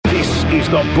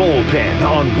The Bullpen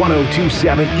on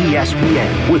 102.7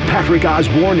 ESPN with Patrick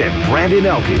Osborne and Brandon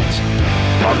Elkins.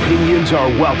 Opinions are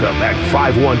welcome at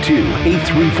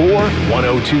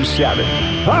 512-834-1027.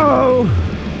 Hello.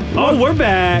 Oh, we're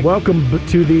back. Welcome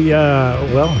to the,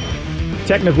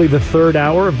 technically the third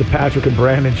hour of the Patrick and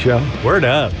Brandon show. Word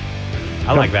up.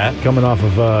 I like that. Coming off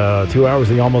of 2 hours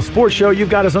of the Almost Sports Show. You've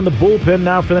got us on the bullpen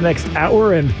now for the next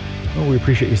hour, and we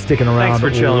appreciate you sticking around. Thanks for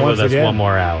chilling with us again. one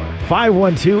more hour.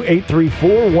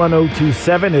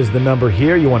 512-834-1027 is the number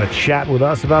here. You want to chat with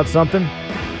us about something?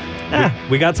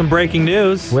 We got some breaking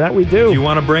news. Well, that we do. Do you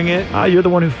want to bring it? You're the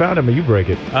one who found it, but you break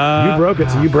it. You broke it,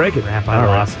 so you break it. Crap, I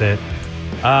lost it.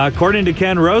 According to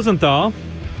Ken Rosenthal,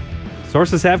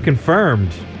 sources have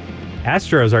confirmed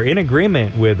Astros are in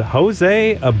agreement with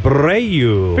Jose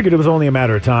Abreu. Figured it was only a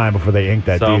matter of time before they inked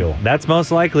that deal. That's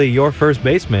most likely your first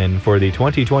baseman for the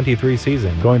 2023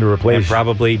 season. Going to replace and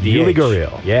probably Yuli DH.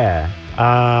 Gurriel. Yeah.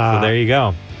 So there you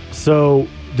go. So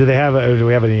do we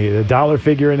have any dollar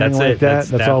figure or anything like that?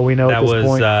 That's all we know at this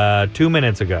point? That was 2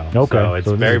 minutes ago. Okay. So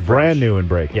it's very brand new and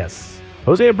breaking. Yes.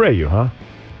 Jose Abreu, huh?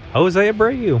 Jose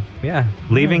Abreu, yeah.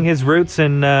 Leaving his roots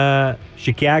in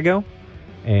Chicago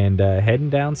and heading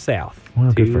down south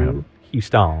to good for him.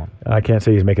 Houston. I can't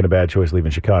say he's making a bad choice leaving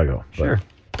Chicago. Sure.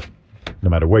 No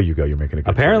matter where you go, you're making a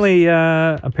good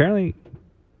choice. Apparently,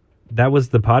 that was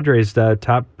the Padres'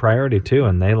 top priority, too,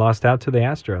 and they lost out to the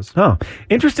Astros. Oh,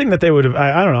 interesting that they would have.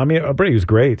 I don't know. I mean, Abreu's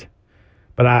great,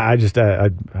 but I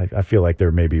feel like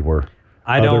there maybe were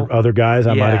other guys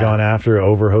I might have gone after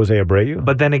over Jose Abreu.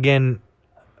 But then again,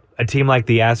 a team like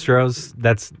the Astros,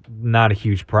 that's not a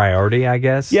huge priority, I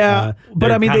guess. Yeah, but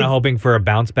they're I mean, kind of hoping for a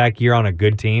bounce back year on a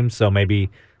good team, so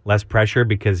maybe less pressure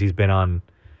because he's been on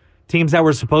teams that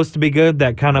were supposed to be good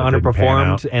that kind of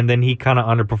underperformed, and then he kind of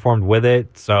underperformed with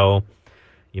it. So,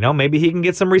 maybe he can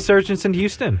get some resurgence in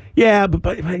Houston. Yeah, but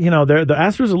the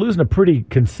Astros are losing a pretty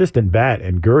consistent bat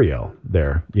in Gurriel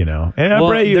there, and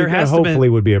Abreu hopefully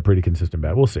would be a pretty consistent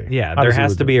bat. We'll see. Yeah, there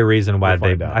has to be a reason why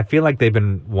I feel like they've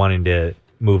been wanting to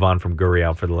move on from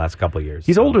Gurriel for the last couple of years.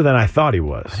 He's older than I thought he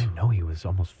was. I didn't know he was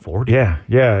almost 40. Yeah.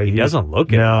 He doesn't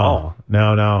look it at all.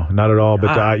 No, not at all.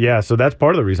 But so that's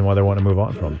part of the reason why they want to move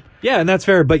on from him. Yeah, and that's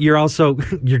fair. But you're also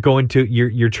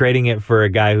you're trading it for a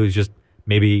guy who's just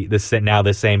maybe the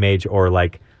same age or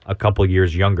like a couple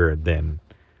years younger than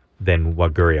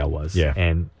what Gurriel was. Yeah,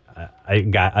 and I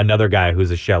got another guy who's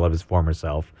a shell of his former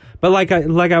self. But like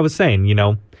I was saying,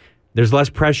 there's less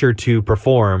pressure to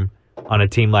perform on a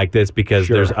team like this because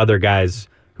there's other guys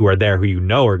who are there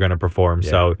who are going to perform.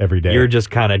 So every day you're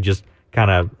just kind of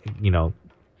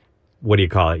what do you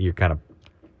call it? You're kind of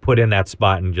put in that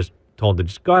spot and just told to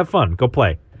just go have fun, go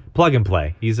play, plug and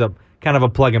play. He's a kind of a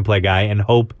plug and play guy and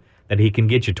hope that he can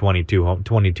get you 22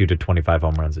 to 25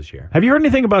 home runs this year. Have you heard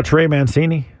anything about Trey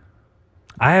Mancini?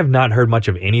 I have not heard much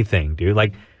of anything, dude.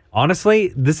 Like,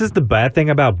 honestly, this is the bad thing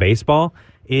about baseball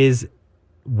is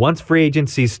once free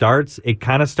agency starts, it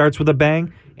kind of starts with a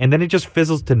bang, and then it just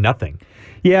fizzles to nothing.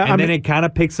 Yeah, and then it kind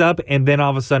of picks up, and then all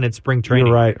of a sudden it's spring training.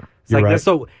 You're right. It's like this.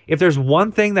 So if there's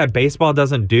one thing that baseball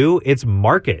doesn't do, it's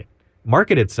market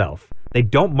itself. They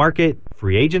don't market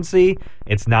free agency.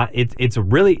 It's not. It's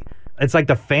like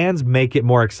the fans make it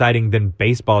more exciting than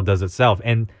baseball does itself.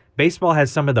 And baseball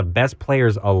has some of the best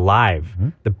players alive,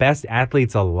 the best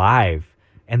athletes alive.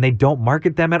 And they don't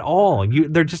market them at all.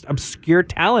 They're just obscure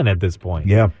talent at this point.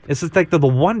 Yeah. It's just like the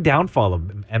one downfall of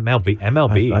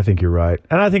MLB. I think you're right.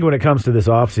 And I think when it comes to this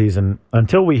offseason,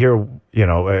 until we hear,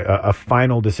 a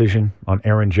final decision on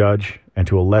Aaron Judge and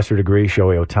to a lesser degree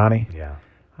Shohei Ohtani,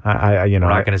 we're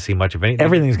not going to see much of anything.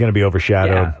 Everything's going to be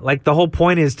overshadowed. Yeah, like the whole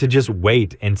point is to just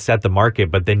wait and set the market,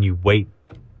 but then you wait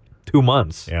 2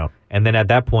 months. Yeah. And then at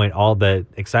that point, all the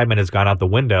excitement has gone out the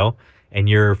window. And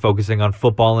you're focusing on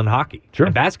football and hockey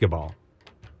and basketball.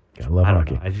 I love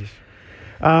hockey.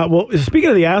 Well, speaking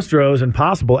of the Astros and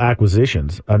possible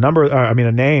acquisitions, a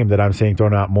name that I'm seeing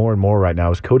thrown out more and more right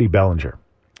now is Cody Bellinger.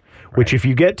 Right. Which, if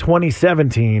you get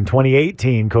 2017,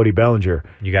 2018 Cody Bellinger,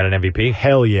 you got an MVP.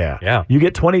 Hell yeah! Yeah. You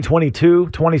get 2022,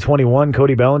 2021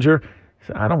 Cody Bellinger.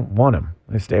 I don't want him.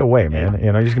 Stay away, man.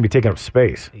 He's just gonna be taking up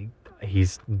space.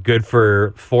 He's good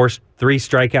for 3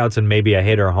 strikeouts and maybe a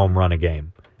hit or a home run a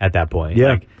game. At that point,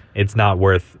 it's not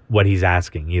worth what he's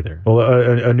asking either. Well,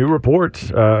 a new report,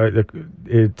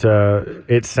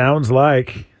 it sounds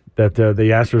like that the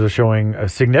Astros are showing a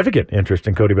significant interest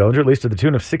in Cody Bellinger, at least to the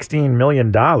tune of $16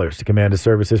 million to command his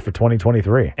services for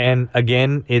 2023. And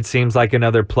again, it seems like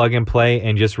another plug and play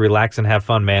and just relax and have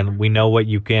fun, man. We know what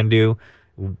you can do.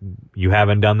 You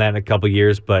haven't done that in a couple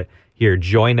years, but here,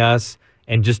 join us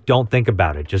and just don't think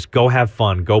about it. Just go have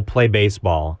fun, go play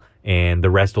baseball. And the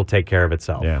rest will take care of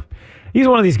itself. Yeah. He's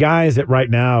one of these guys that right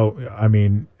now, I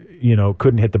mean,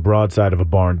 couldn't hit the broadside of a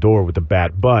barn door with the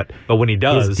bat, but when he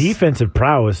does, his defensive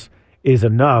prowess is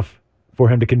enough for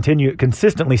him to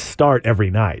consistently start every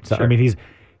night. So, Sure. I mean,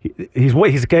 he's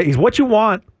what you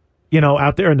want,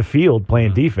 out there in the field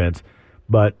playing defense,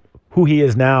 but who he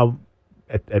is now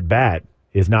at bat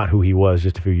is not who he was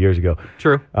just a few years ago.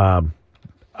 True.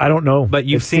 I don't know. But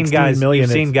you've If seen 16 guys. million,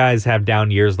 You've seen guys have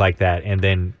down years like that, and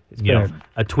then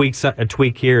a tweak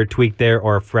here, a tweak there,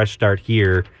 or a fresh start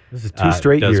here. This is 2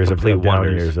 straight does years of complete down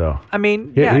wonders. years, though. I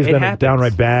mean, He's it been happens. a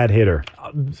downright bad hitter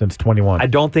since 21. I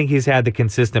don't think he's had the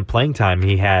consistent playing time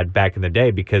he had back in the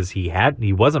day because he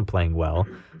wasn't playing well.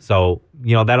 So,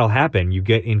 that'll happen. You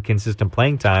get inconsistent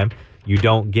playing time. You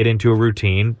don't get into a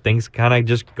routine. Things kind of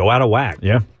just go out of whack.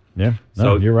 Yeah. No,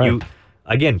 So you're right.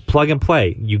 Again, plug and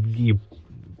play. You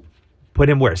put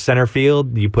him where? Center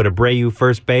field. You put Abreu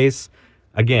first base.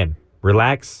 Again,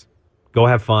 relax. Go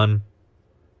have fun.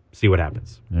 See what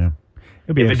happens. Yeah.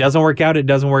 It'll be If it doesn't work out, it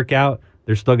doesn't work out.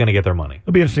 They're still going to get their money.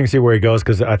 It'll be interesting to see where he goes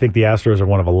because I think the Astros are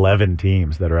one of 11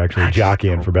 teams that are actually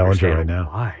jockeying for Bellinger right now.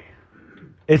 Why?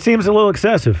 It seems a little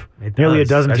excessive. It Nearly a does,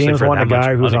 dozen especially teams for want a that much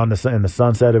guy who's money. in the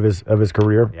sunset of his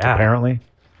career. Yeah. Apparently,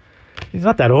 he's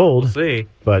not that old, See.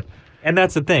 but And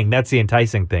that's the thing. That's the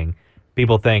enticing thing.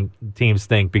 Teams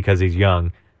think because he's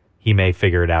young, he may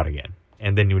figure it out again.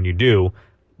 And then when you do,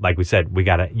 like we said, you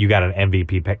got an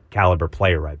MVP caliber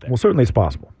player right there. well, certainly it's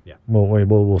possible. Yeah.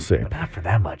 We'll see. But not for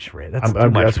that much, Ray. That's too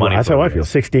much money. That's for how I him. feel.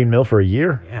 16 mil for a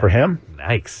year Yeah. for him.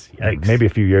 Yikes. Yikes. Maybe a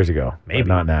few years ago, but Maybe.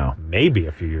 not now. Maybe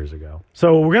a few years ago.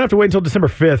 So we're going to have to wait until December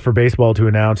 5th for baseball to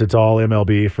announce its all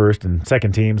MLB first and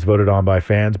second teams voted on by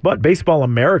fans. But Baseball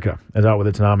America is out with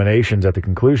its nominations at the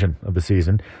conclusion of the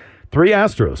season. 3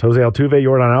 Astros, Jose Altuve,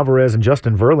 Jordan Alvarez, and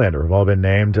Justin Verlander have all been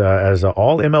named as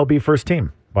all MLB first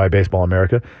team by Baseball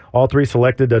America. All 3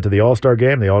 selected to the All-Star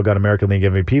game. They all got American League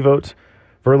MVP votes.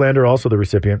 Verlander also the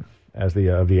recipient of the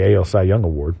AL Cy Young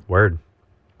Award. Word.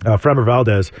 Framber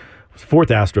Valdez was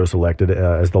 4th Astro selected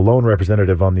as the lone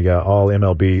representative on the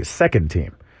All-MLB second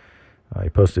team. He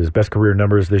posted his best career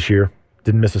numbers this year.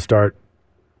 Didn't miss a start.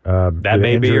 That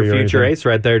may be your future ace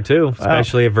right there, too,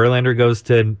 especially if Verlander goes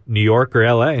to New York or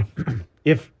L.A.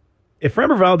 If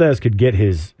Framber Valdez could get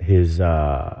his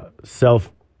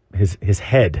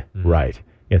head right,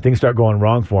 things start going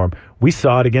wrong for him. We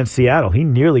saw it against Seattle. He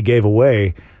nearly gave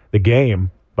away the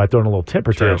game by throwing a little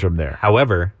temper tantrum there.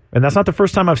 However, And that's not the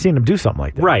first time I've seen him do something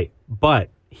like that. right, but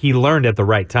he learned at the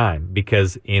right time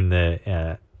because in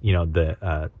the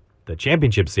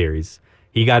championship series,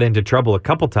 he got into trouble a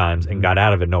couple times and got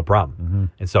out of it no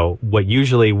problem. And so what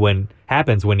usually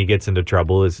happens when he gets into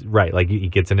trouble is, right, like he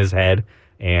gets in his head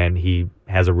and he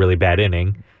has a really bad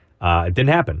inning. It didn't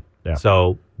happen. Yeah.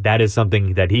 So that is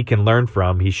something that he can learn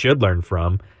from, he should learn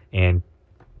from, and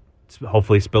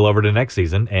hopefully spill over to next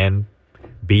season and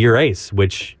be your ace,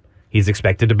 which he's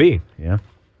expected to be. Yeah.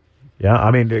 Yeah,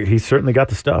 I mean, he's certainly got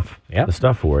the stuff. Yeah. The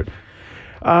stuff for it.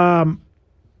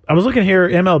 I was looking here,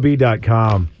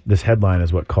 MLB.com. This headline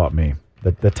is what caught me.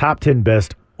 The top 10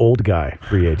 best old guy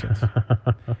free agents.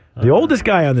 The oldest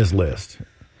guy on this list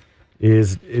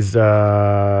is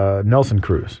Nelson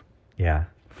Cruz, Yeah.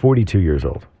 42 years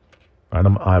old.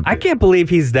 I can't believe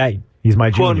he's that He's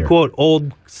my quote junior. unquote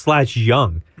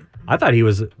old/young. I thought he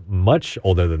was much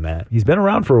older than that. He's been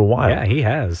around for a while. Yeah, he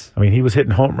has. I mean, he was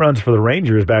hitting home runs for the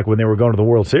Rangers back when they were going to the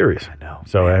World Series. I know.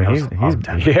 So Man, I that mean, was a long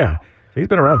time ago. yeah, he's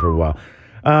been around for a while.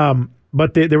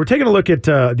 But they were taking a look at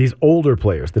these older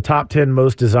players, the top 10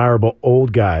 most desirable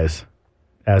old guys,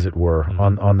 as it were,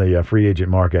 on the free agent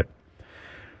market.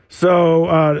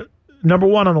 So number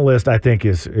one on the list, I think,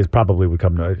 is probably would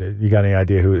come. You got any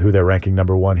idea who they're ranking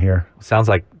number one here? Sounds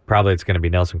like probably it's going to be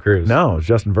Nelson Cruz. No, it's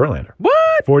Justin Verlander. What?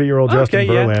 40-year-old Justin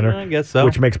Okay, yeah, Verlander. I guess so.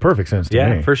 Which makes perfect sense to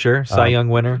me. Yeah, for sure. Cy Young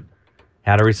winner.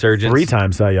 Had a resurgence.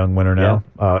 3-time Cy Young winner now.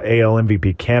 AL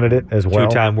MVP candidate as well.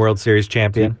 2-time World Series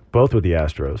champion. Both with the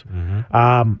Astros.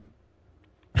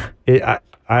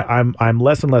 I'm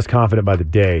less and less confident by the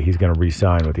day he's going to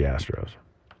re-sign with the Astros.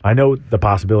 I know the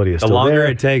possibility is The still longer there.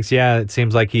 it takes, it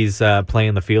seems like he's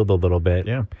playing the field a little bit.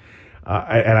 Yeah.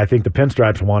 And I think the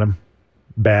Pinstripes want him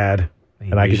bad.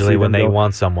 And I could Usually see when them they go-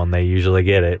 want someone, they usually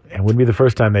get it. It wouldn't be the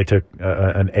first time they took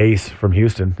an ace from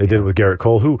Houston. They did it with Garrett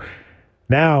Cole, who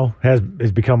now has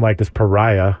become like this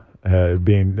pariah,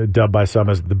 being dubbed by some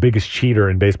as the biggest cheater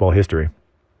in baseball history.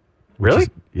 Really?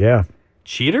 Yeah.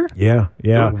 Cheater? Yeah.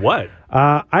 Doing what?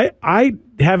 I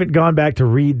haven't gone back to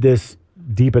read this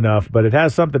deep enough, but it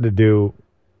has something to do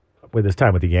with his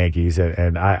time with the Yankees,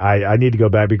 and I need to go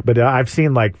back. But I've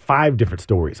seen like 5 different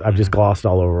stories. I've just glossed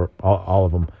all over all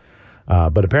of them.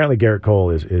 But apparently Garrett Cole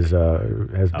has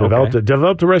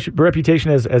developed a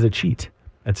reputation as a cheat.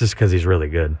 That's just because he's really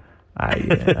good.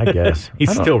 I guess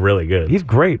He's still really good. He's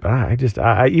great.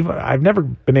 I've never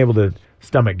been able to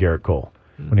stomach Garrett Cole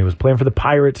when he was playing for the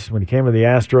Pirates, when he came to the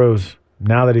Astros.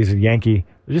 Now that he's a Yankee,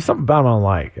 there's just something about him I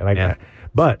don't like.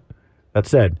 But that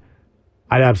said,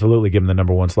 I'd absolutely give him the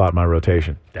number one slot in my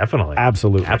rotation. Definitely.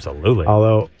 Absolutely.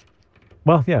 Although,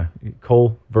 well, yeah,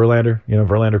 Cole, Verlander,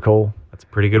 Verlander, Cole. That's a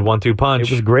pretty good 1-2 punch.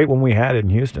 It was great when we had it in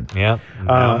Houston. Yeah.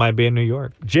 Now it might be in New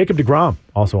York. Jacob deGrom,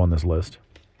 also on this list.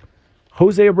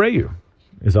 Jose Abreu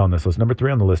is on this list, number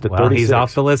 3 on the list at 36. He's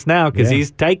off the list now because he's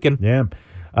taken.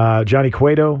 Yeah. Johnny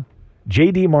Cueto,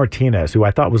 J.D. Martinez, who I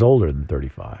thought was older than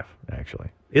 35, actually.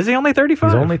 Is he only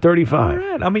 35? He's only 35. All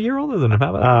right. I'm a year older than him.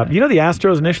 How about that? The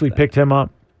Astros initially picked him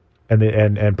up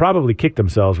and probably kicked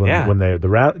themselves when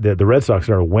the Red Sox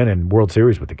started winning World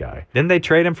Series with the guy. Didn't they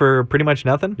trade him for pretty much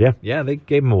nothing? Yeah. Yeah, they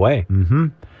gave him away. Mm-hmm.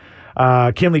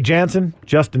 Kenley Jansen,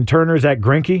 Justin Turner, Zach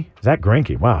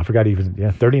Greinke. Wow, I forgot he was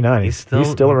 39. He's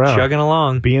still around. Chugging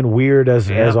along. Being weird as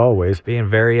always. Being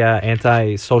very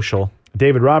anti-social.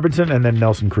 David Robertson, and then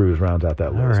Nelson Cruz rounds out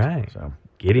that list. All right. So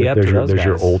Giddy up to those guys. There's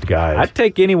your old guys. I'd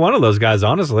take any one of those guys,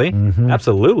 honestly. Mm-hmm.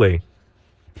 Absolutely.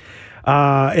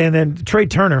 And then Trey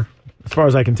Turner, as far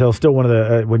as I can tell, still one of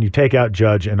the when you take out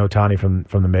Judge and Ohtani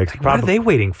from the mix. What are they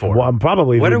waiting for? Well,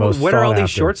 probably what the most What are all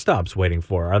these sought after. shortstops waiting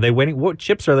for? Are they waiting? What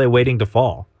chips are they waiting to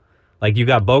fall? Like you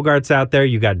got Bogarts out there,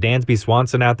 you got Dansby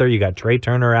Swanson out there, you got Trey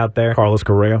Turner out there, Carlos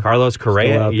Correa,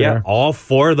 out there. All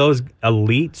 4 of those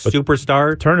elite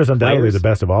superstar. Turner's undoubtedly players. the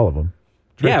best of all of them.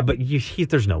 Yeah, but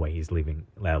there's no way he's leaving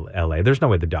L.A. There's no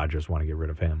way the Dodgers want to get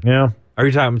rid of him. Yeah. Are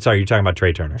you talking? I'm sorry, you're talking about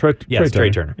Trey Turner. Trey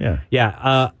Turner. Yeah.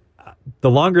 Yeah. The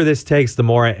longer this takes, the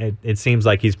more it seems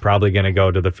like he's probably going to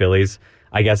go to the Phillies.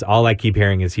 I guess all I keep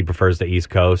hearing is he prefers the East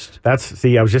Coast. I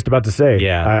was just about to say.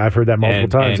 Yeah. I've heard that multiple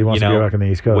times. He wants to be back on the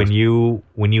East Coast.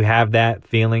 When you have that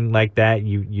feeling like that,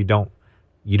 you don't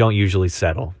usually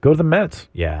settle. Go to the Mets.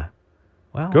 Yeah.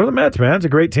 Well, go to the Mets, man. It's a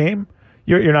great team.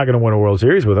 You're not going to win a World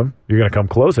Series with them. You're going to come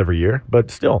close every year,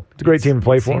 but still, it's a great team to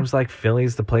play for. Seems like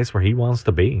Philly's the place where he wants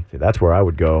to be. See, that's where I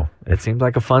would go. It seems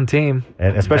like a fun team,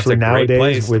 and especially that's a nowadays great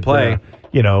place with to play.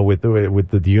 With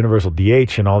the universal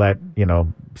DH and all that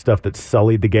stuff that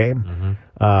sullied the game.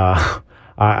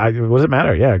 Mm-hmm. What does it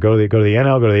matter? Yeah, go to the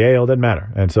NL, go to the AL. Doesn't matter.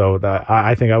 And so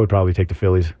I think I would probably take the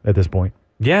Phillies at this point.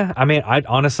 Yeah, I mean,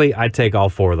 I'd take all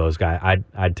 4 of those guys.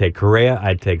 I'd take Correa.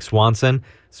 I'd take Swanson.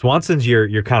 Swanson's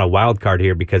your kind of wild card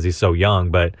here because he's so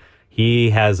young, but he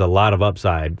has a lot of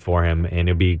upside for him, and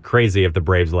it'd be crazy if the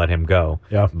Braves let him go.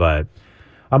 Yeah, but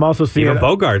I'm also seeing even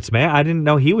Bogarts, man. I didn't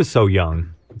know he was so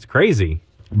young. It's crazy.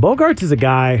 Bogarts is a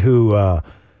guy who,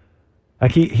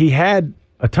 he had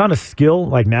a ton of skill,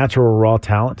 like natural raw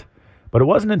talent, but it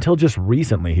wasn't until just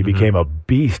recently he became a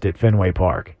beast at Fenway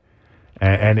Park.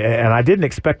 And I didn't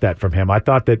expect that from him. I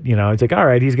thought that, it's like, all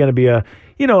right, he's going to be a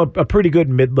pretty good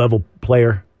mid-level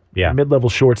player, mid-level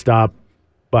shortstop,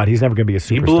 but he's never going to be a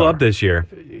superstar. He blew up this year.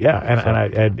 Yeah,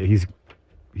 and he's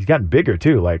gotten bigger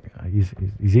too. Like he's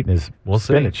eating his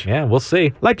spinach. See. Yeah, we'll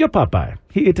see. Like your Popeye,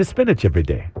 he eats his spinach every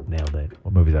day. Nailed it.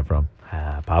 What movie is that from?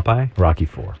 Popeye. Rocky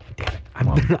IV.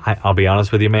 Damn it! I'll be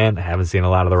honest with you, man. I haven't seen a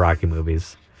lot of the Rocky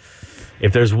movies.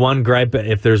 If there's one gripe,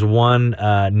 if there's one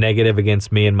negative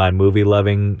against me in my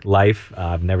movie-loving life,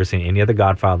 I've never seen any of the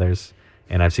Godfathers,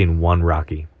 and I've seen one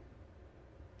Rocky.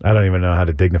 I don't even know how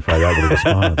to dignify that with a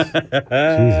response.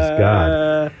 Jesus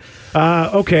God.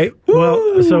 Okay.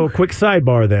 Well, so quick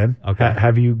sidebar then. Okay.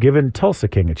 Have you given Tulsa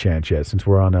King a chance yet? Since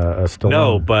we're on a Stallone.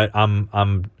 No, but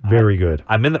I'm very good.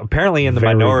 I'm apparently in the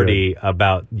minority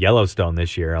about Yellowstone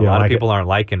this year. A lot of people aren't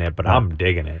liking it, but I'm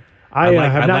digging it. I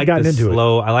have not gotten into it.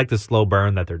 I like the slow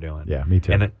burn that they're doing. Yeah, me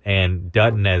too. And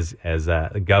Dutton as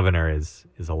the governor is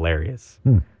hilarious.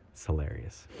 It's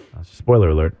hilarious. Spoiler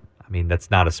alert. I mean,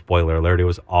 that's not a spoiler alert. It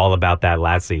was all about that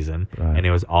last season, and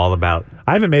it was all about.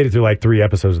 I haven't made it through like 3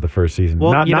 episodes of the first season.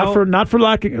 Well, not for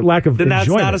lack of then enjoyment. That's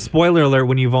not a spoiler alert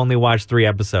when you've only watched 3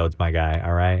 episodes, my guy.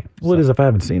 All right. Well, it is if I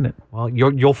haven't seen it. Well,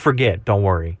 you'll forget. Don't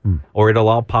worry, or it'll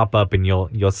all pop up, and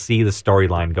you'll see the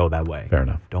storyline go that way. Fair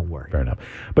enough. Don't worry. Fair enough.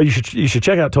 But you should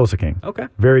check out Tulsa King. Okay.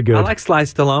 Very good. I like Sly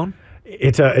Stallone.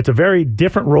 It's a very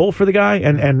different role for the guy,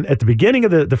 and at the beginning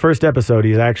of the first episode,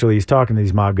 he's talking to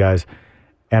these mob guys.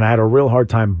 And I had a real hard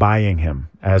time buying him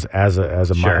as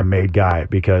a made guy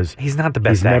because he's not the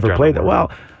best. He's never played that well.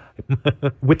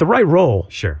 With the right role,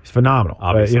 sure, he's phenomenal.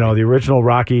 The original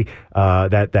Rocky,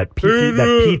 that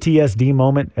PTSD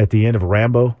moment at the end of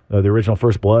Rambo, the original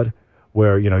First Blood,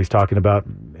 where he's talking about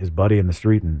his buddy in the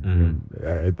street, and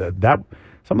that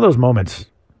some of those moments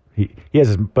he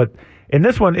has. But in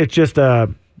this one, it's just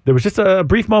there was just a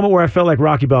brief moment where I felt like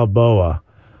Rocky Balboa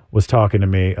was talking to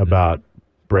me about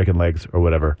breaking legs or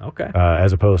whatever. Okay.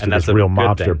 As opposed And to that's this a real good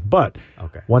mobster. thing. But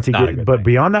Okay. once he Not a get, good but thing.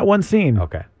 beyond that one scene,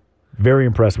 Okay. very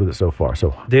impressed with it so far.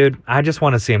 So Dude, I just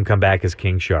want to see him come back as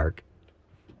King Shark.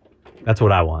 That's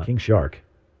what I want. King Shark.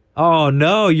 Oh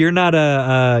no, you're not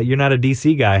a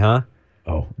DC guy, huh?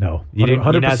 Oh no, You did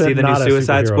not see the new not a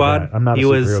Suicide superhero Squad? guy. I'm not he a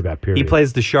was, superhero guy. Period. He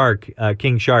plays the Shark,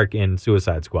 King Shark in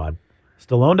Suicide Squad.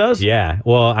 Stallone does. Yeah.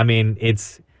 Well, I mean,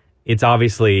 it's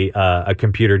obviously a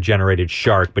computer generated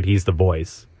shark, but he's the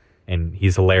voice, and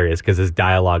he's hilarious because his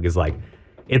dialogue is like,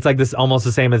 it's like this almost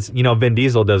the same as Vin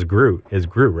Diesel does Groot,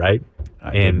 right?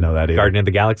 I didn't know that either. Guardian of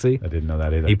the Galaxy. I didn't know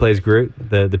that either. He plays Groot,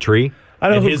 the tree. I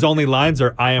know and who- his only lines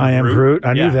are "I am I am Groot.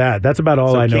 I Yeah. knew that. That's about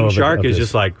all So I know. King of it- Shark of is this.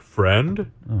 just like friend,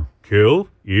 Oh. kill,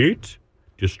 eat,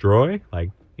 destroy. Like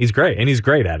he's great, and he's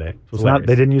great at it. It's not.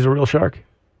 They didn't use a real shark.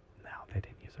 No, they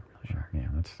didn't use a real shark. Yeah,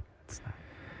 that's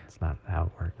It's not how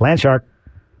it works. land shark.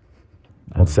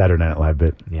 Old Saturday Night Live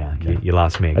bit. Yeah, you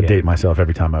lost me I again. date myself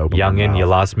every time I open my Youngin, mouth. you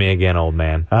lost me again, old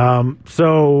man.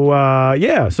 So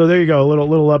there you go. A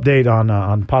little update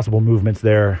on possible movements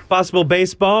there. Possible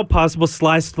baseball, possible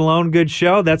Sly Stallone, good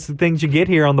show. That's the things you get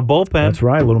here on the bullpen. That's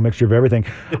right. A little mixture of everything.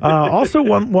 Also,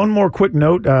 one more quick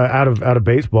note out of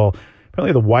baseball.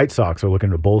 Apparently, the White Sox are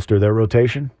looking to bolster their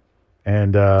rotation,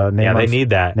 and they need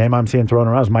that. Name I'm seeing thrown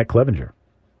around is Mike Clevenger.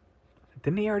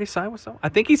 Didn't he already sign with someone? I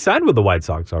think he signed with the White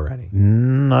Sox already.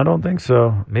 I don't think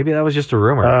so. Maybe that was just a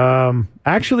rumor.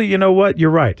 Actually, you know what?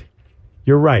 You're right.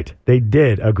 They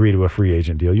did agree to a free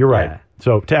agent deal. You're right. Yeah.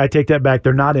 So I take that back.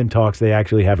 They're not in talks. They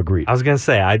actually have agreed. I was going to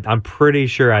say, I'm pretty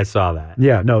sure I saw that.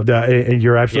 Yeah, no,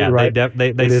 you're absolutely right. They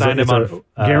It is signed him it's on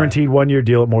a guaranteed 1 year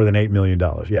deal at more than $8 million.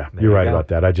 Yeah, There you're you right go. about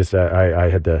that. I just I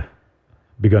had to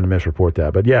begun to misreport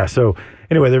that, but yeah. So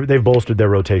anyway, they've bolstered their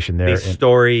rotation there. The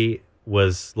story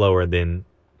was slower than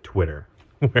Twitter,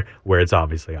 where it's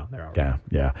obviously on there already.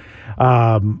 Yeah.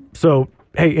 So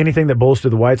hey, anything that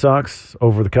bolstered the White Sox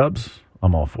over the Cubs,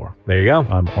 I'm all for. There you go.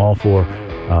 I'm all for.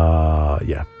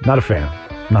 Yeah, not a fan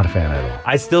at all.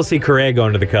 I still see Correa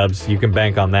going to the Cubs. You can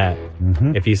bank on that.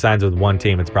 Mm-hmm. If he signs with one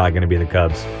team, it's probably going to be the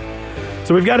Cubs.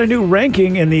 So we've got a new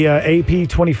ranking in the AP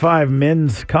 25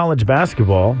 men's college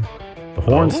basketball. The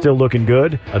Horns still looking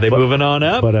good. Are they moving on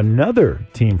up? But another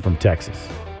team from Texas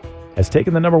has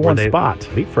taken the number one They spot.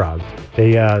 leapfrogged.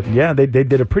 They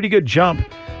did a pretty good jump.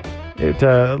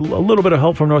 A little bit of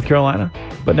help from North Carolina,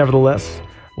 but nevertheless,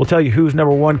 we'll tell you who's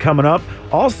number one coming up.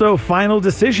 Also, final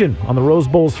decision on the Rose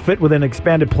Bowl's fit with an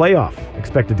expanded playoff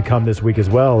expected to come this week as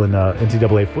well in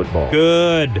NCAA football.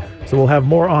 Good. So we'll have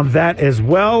more on that as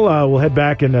well. We'll head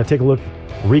back and take a look,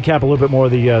 recap a little bit more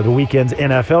of the weekend's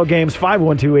NFL games.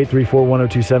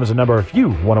 512-834-1027 is the number if you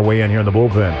want to weigh in here in the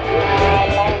bullpen.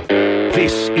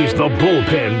 This is the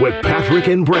Bullpen with Patrick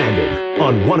and Brandon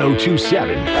on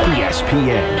 1027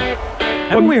 ESPN.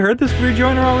 Haven't we heard this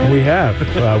rejoiner already? We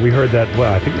have. We heard that,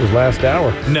 I think it was last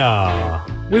hour. No.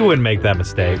 We wouldn't make that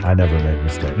mistake. I never make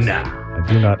mistakes. No. I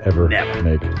do not ever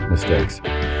make mistakes.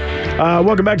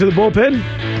 Welcome back to the bullpen.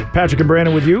 Patrick and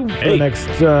Brandon with you for the next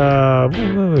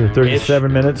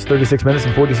 37 minutes, 36 minutes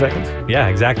and 40 seconds. Yeah,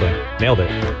 exactly. Nailed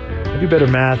it. I do better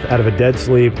math out of a dead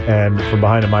sleep and from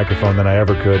behind a microphone than I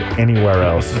ever could anywhere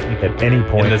else at any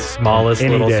point. In the smallest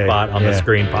any little day. spot on the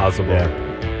screen possible. Yeah.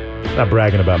 Not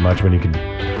bragging about much when you can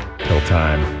tell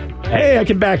time. Hey, I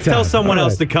can back time. Tell someone All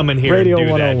else right. to come in here Radio and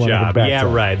do that 101, I can job. back Yeah,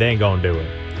 time. right. They ain't going to do it.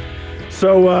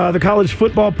 So the college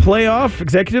football playoff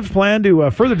executives plan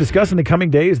to further discuss in the coming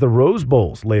days the Rose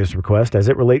Bowl's latest request as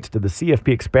it relates to the CFP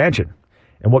expansion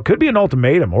and what could be an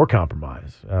ultimatum or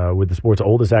compromise with the sport's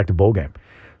oldest active bowl game.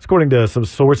 According to some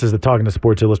sources that talking to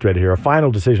Sports Illustrated here, a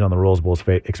final decision on the Rose Bowl's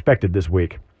fate expected this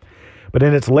week. But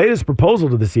in its latest proposal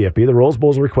to the CFP, the Rose Bowl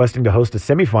is requesting to host a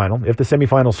semifinal if the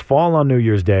semifinals fall on New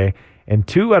Year's Day, and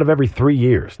 2 out of every 3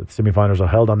 years that the semifinals are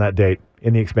held on that date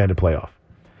in the expanded playoff.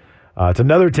 It's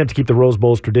another attempt to keep the Rose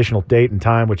Bowl's traditional date and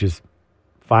time, which is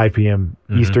 5 p.m.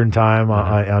 Eastern time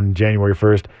on January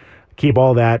 1st. Keep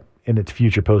all that in its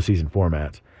future postseason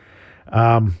formats.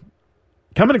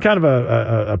 Coming to kind of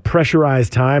a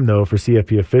pressurized time, though, for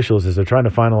CFP officials as they're trying to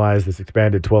finalize this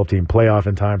expanded 12-team playoff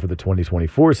in time for the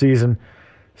 2024 season.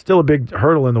 Still a big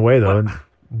hurdle in the way, though. And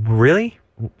Really?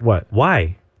 what?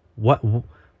 Why?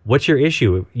 What's your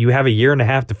issue? You have a year and a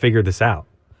half to figure this out.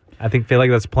 I feel like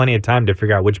that's plenty of time to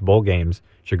figure out which bowl games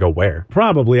should go where.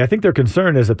 Probably. I think their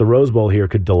concern is that the Rose Bowl here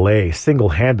could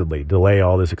single-handedly delay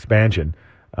all this expansion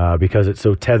because it's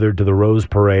so tethered to the Rose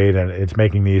Parade and it's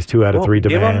making these 2 out of 3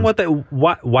 Give demands. them what they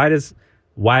why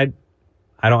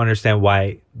I don't understand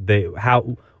why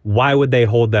would they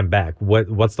hold them back?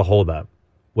 What's the holdup?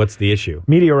 What's the issue?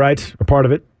 Media rights are part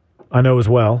of it. I know as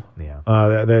well. Yeah.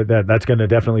 That's going to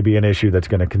definitely be an issue that's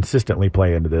going to consistently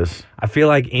play into this. I feel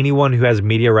like anyone who has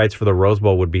media rights for the Rose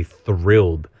Bowl would be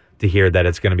thrilled to hear that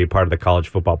it's going to be part of the college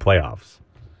football playoffs.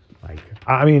 Like,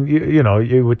 I mean,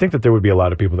 you would think that there would be a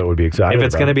lot of people that would be excited. if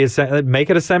it's going to be make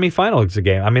it a semifinal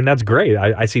game. I mean, that's great.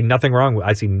 I see nothing wrong.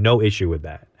 I see no issue with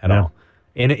that at all.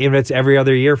 And if it's every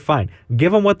other year, fine.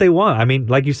 Give them what they want. I mean,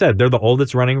 like you said, they're the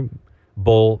oldest running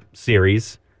bowl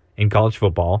series in college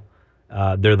football.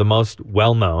 They're the most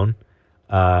well-known.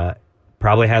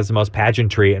 Probably has the most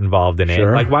pageantry involved in it.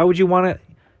 Like, why would you want to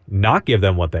not give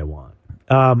them what they want?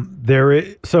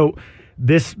 So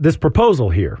this proposal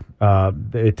here,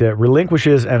 it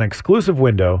relinquishes an exclusive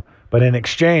window, but in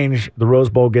exchange, the Rose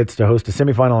Bowl gets to host a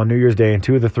semifinal on New Year's Day in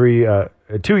 2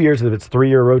 years of its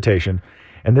 3-year rotation.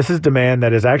 And this is demand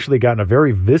that has actually gotten a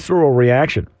very visceral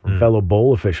reaction from fellow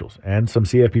bowl officials and some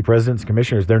CFP presidents and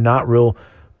commissioners. They're not real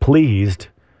pleased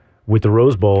with the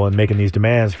Rose Bowl and making these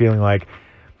demands, feeling like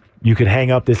you could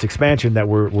hang up this expansion that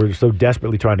we're so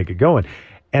desperately trying to get going.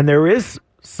 And there is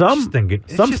some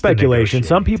speculation,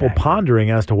 some people pondering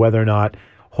as to whether or not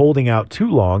holding out too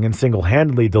long and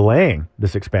single-handedly delaying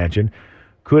this expansion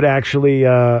could actually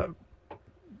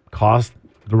cost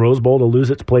the Rose Bowl to lose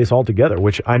its place altogether,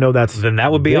 which I know then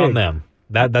that would be on them.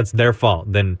 That's their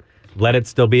fault. Then let it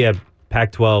still be a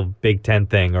Pac-12, Big Ten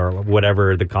thing or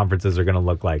whatever the conferences are going to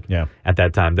look like at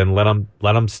that time. Then let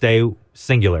them stay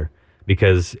singular,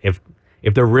 because if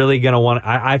they're really going to want,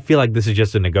 I feel like this is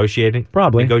just a negotiation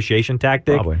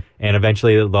tactic, and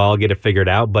eventually they'll all get it figured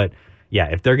out. But yeah,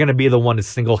 if they're going to be the one to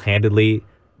single-handedly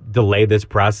delay this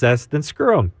process, then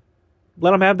screw them.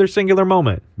 Let them have their singular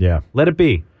moment. Yeah, let it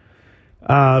be.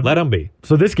 Let them be.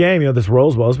 So this game, this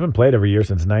Rose Bowl has been played every year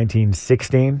since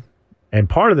 1916. And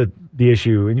part of the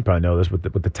issue, and you probably know this, with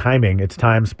the timing, it's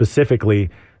timed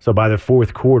specifically. So by the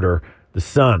fourth quarter, the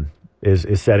sun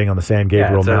is setting on the San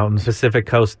Gabriel Mountains. It's a Pacific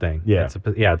Coast thing. Yeah.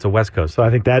 It's a West Coast. So I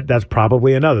think that's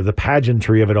probably another, the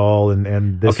pageantry of it all.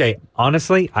 And this. Okay,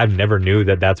 honestly, I've never knew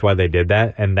that's why they did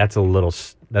that, and that's a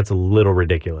little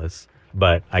ridiculous.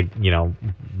 But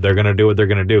they're gonna do what they're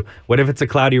gonna do. What if it's a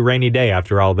cloudy, rainy day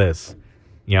after all this?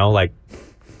 You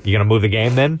going to move the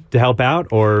game then to help out,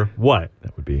 or what?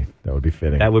 That would be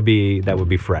fitting. That would be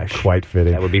fresh. Quite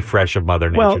fitting. That would be fresh of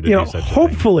Mother Nature. Well, to do such a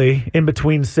hopefully thing. In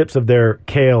between sips of their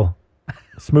kale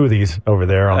smoothies over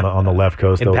there on the left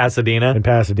coast in Pasadena,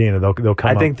 they'll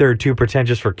come. I think they're too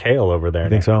pretentious for kale over there.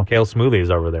 You think so? Kale smoothies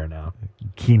over there now.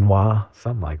 Quinoa,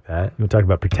 something like that. You talk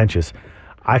about pretentious.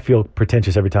 I feel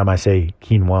pretentious every time I say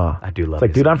quinoa. I do love. It's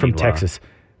like, dude, I'm from Texas.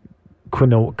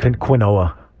 Quinoa.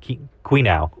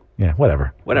 Quinoa. Yeah,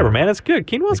 whatever, man. It's good.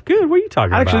 Quinoa's good. What are you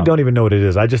talking about? I actually don't even know what it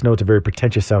is. I just know it's a very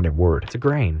pretentious sounding word. It's a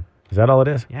grain. Is that all it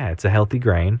is? Yeah, it's a healthy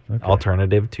grain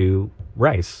alternative to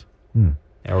rice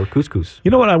or couscous.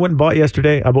 You know what I went and bought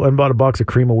yesterday? I went and bought a box of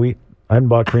cream of wheat. I hadn't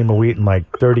bought cream of wheat in like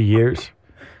 30 years.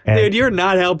 And dude, you're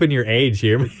not helping your age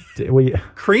here.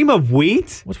 Cream of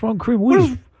wheat? What's wrong with cream of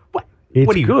wheat? What?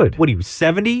 It's good. What are you,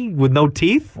 70 with no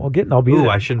teeth? I'll be there.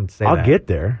 I shouldn't say that. I'll get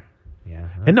there. Yeah.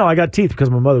 And no, I got teeth because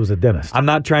my mother was a dentist. I'm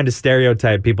not trying to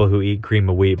stereotype people who eat cream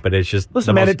of wheat, but it's just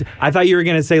listen, man. I thought you were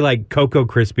gonna say like Cocoa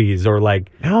Krispies or like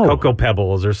Cocoa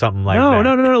Pebbles or something like that.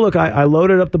 No. Look, I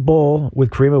loaded up the bowl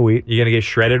with cream of wheat. You gonna get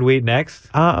shredded wheat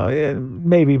next?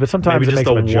 Maybe, but sometimes maybe it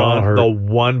just makes my jaw hurt. The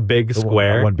one big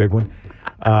square, one big one.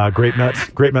 Grape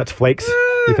nuts flakes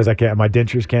because my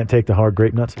dentures can't take the hard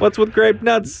grape nuts. What's with grape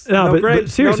nuts? No, but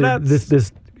seriously, no nuts.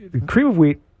 This cream of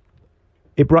wheat.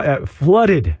 It brought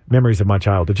flooded memories of my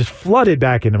childhood. Just flooded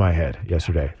back into my head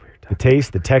yesterday. The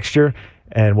taste, the texture,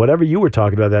 and whatever you were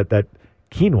talking about, that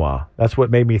quinoa. That's what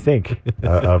made me think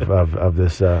of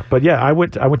this. But yeah, I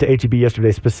went to HEB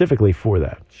yesterday specifically for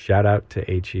that. Shout out to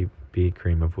HEB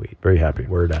Cream of Wheat. Very happy.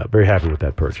 Word up. Very happy with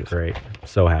that purchase. Great.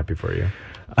 So happy for you.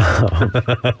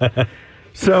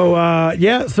 So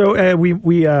we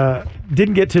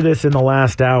didn't get to this in the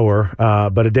last hour,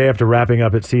 but a day after wrapping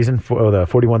up its season for the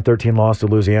 41-13 loss to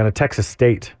Louisiana, Texas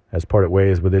State has parted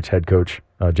ways with its head coach,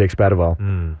 Jake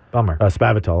Spavital. Bummer.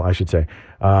 Spavital, I should say.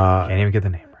 Can't even get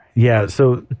the name right. Yeah,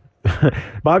 so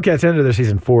Bobcats ended their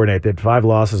season 4-8. They had 5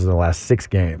 losses in the last 6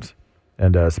 games.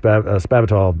 And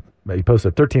Spavital, he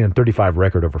posted a 13-35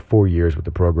 record over 4 years with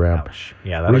the program,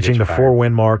 yeah, reaching the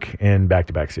 4-win mark in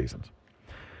back-to-back seasons.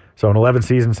 So in 11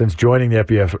 seasons since joining the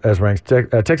FBS ranks,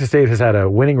 Texas State has had a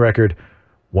winning record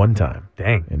one time.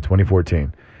 Dang. In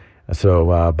 2014.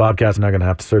 So Bobcats are now going to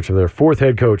have to search for their 4th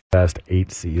head coach in the past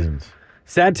 8 seasons.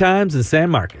 Sad times in San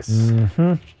Marcos.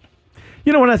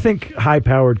 Mm-hmm. When I think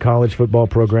high-powered college football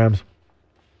programs,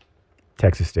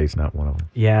 Texas State's not one of them.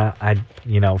 Yeah,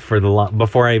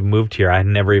 before I moved here, I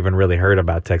never even really heard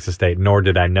about Texas State, nor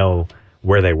did I know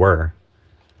where they were.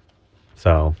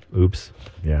 So, oops.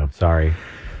 Yeah. Sorry.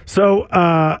 So,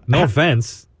 No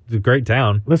offense. It's a great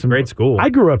town. Listen, great school. I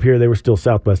grew up here. They were still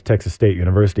Southwest Texas State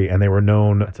University, and they were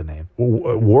known That's a name.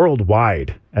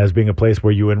 Worldwide as being a place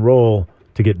where you enroll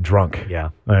to get drunk. Yeah.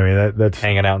 I mean, that's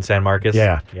Hanging out in San Marcos.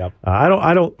 Yeah. Yep.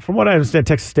 I don't. From what I understand,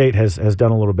 Texas State has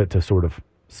done a little bit to sort of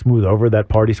smooth over that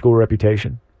party school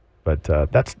reputation. But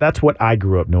that's what I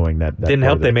grew up knowing. That Didn't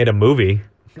help. They made a movie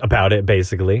about it.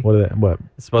 Basically, What?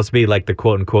 it's supposed to be like the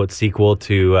quote unquote sequel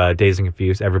to Dazed and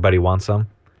Confused. Everybody Wants Some.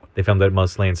 They filmed it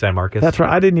mostly in San Marcos. That's right.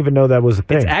 I didn't even know that was a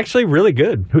thing. It's actually really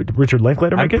good. Who, Richard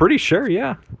Linklater I'm make it? pretty sure.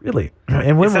 Yeah. Really?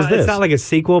 And when was this? It's not like a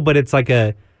sequel, but it's like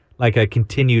a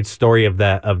continued story of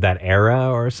that era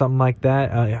or something like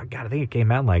that. God, I think it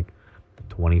came out in like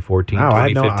 2014, Wow,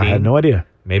 2015. I had no idea.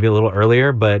 Maybe a little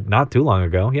earlier, but not too long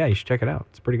ago. Yeah, you should check it out.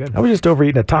 It's pretty good. I was just over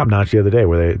eating at Top Notch the other day,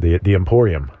 where the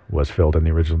Emporium was filled in the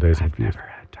original Days and Confused. Never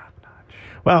had Top Notch.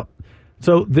 Well,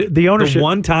 so the ownership. The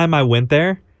one time I went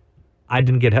there, I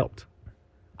didn't get helped.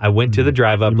 I went to the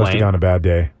drive-up you must lane. have gone a bad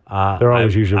day. They're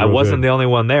always usually. I real wasn't good. the only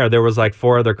one there. There was like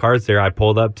 4 other cars there. I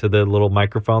pulled up to the little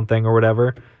microphone thing or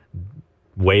whatever,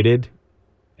 waited,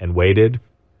 and waited,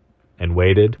 and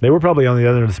waited. They were probably on the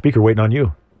other end of the speaker waiting on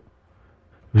you.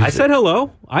 I said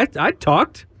hello. I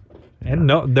talked, and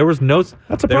no, there was no.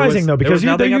 That's surprising though, because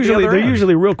they're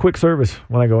usually real quick service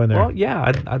when I go in there. Well,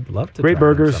 yeah, I'd love to. Great try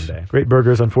them burgers, someday. great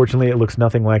burgers. Unfortunately, it looks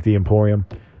nothing like the Emporium.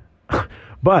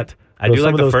 But I do some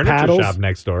like of the those furniture paddles, shop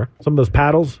next door. Some of those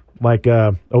paddles, like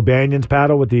O'Banion's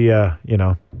paddle with the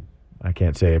I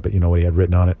can't say it, but you know what he had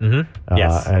written on it. Mm-hmm.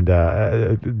 Yes, and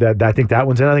that I think that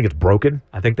one's in. I think it's broken.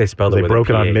 I think they spelled it. They with broke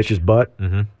a it on PH. Mitch's butt.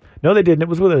 Mm-hmm. No, they didn't. It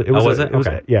was with a. It was. Was a, it? It was.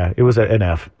 Okay. Yeah, it was an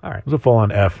F. All right. It was a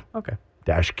full-on F. Okay.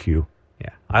 -Q. Yeah.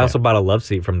 I also bought a love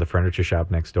seat from the furniture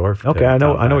shop next door. Okay, I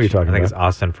know what you're talking I think about. it's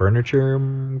Austin Furniture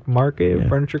Market,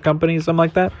 Furniture Company, something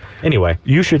like that. Anyway,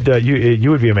 You should. You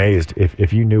would be amazed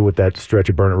if you knew what that stretch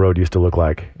of Burnett Road used to look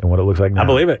like and what it looks like now. I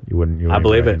believe it. You wouldn't. I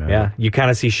believe it. know. Yeah, you kind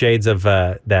of see shades of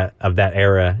that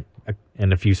era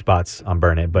in a few spots on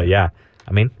Burnett, but yeah,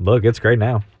 I mean, look, it's great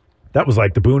now. That was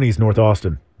like the Boonies, North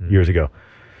Austin, years ago.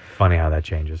 Funny how that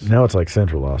changes. Now it's like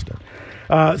Central Austin.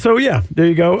 So yeah, there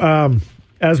you go.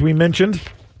 As we mentioned,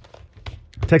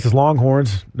 Texas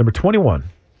Longhorns, number 21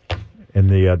 in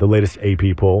the latest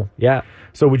AP poll. Yeah,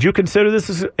 So would you consider this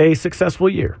as a successful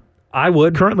year? I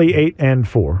would. Currently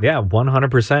 8-4. Yeah,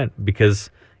 100%. Because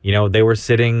they were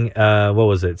sitting,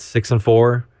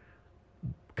 6-4,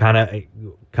 kind of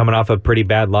coming off a pretty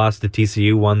bad loss to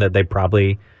TCU, one that they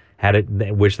probably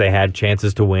wish they had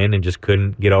chances to win and just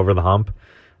couldn't get over the hump.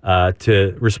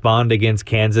 To respond against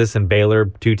Kansas and Baylor,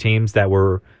 2 teams that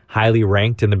were highly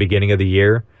ranked in the beginning of the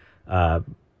year,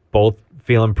 both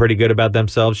feeling pretty good about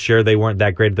themselves. Sure, they weren't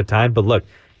that great at the time, but look,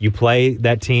 you play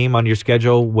that team on your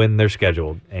schedule when they're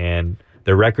scheduled, and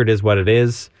their record is what it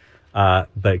is.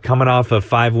 But coming off a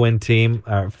 5-win team,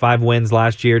 5 wins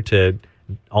last year to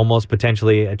almost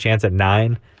potentially a chance at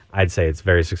 9, I'd say it's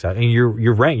very successful. And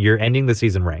you're ranked. You're ending the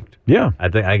season ranked. Yeah. I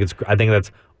think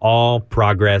that's all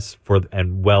progress for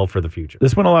the future.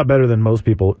 This went a lot better than most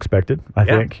people expected, I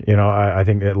Yeah. think. I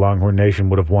think that Longhorn Nation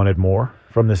would have wanted more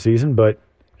from this season, but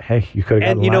hey, you could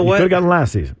have gotten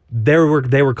last season. They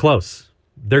were close.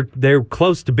 They're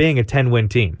close to being a 10-win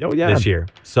team this year.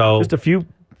 So Just a few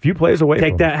plays away.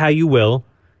 take from that how you will.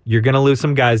 You're going to lose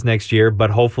some guys next year,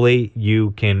 but hopefully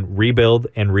you can rebuild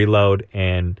and reload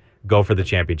and go for the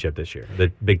championship this year,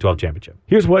 the Big 12 championship.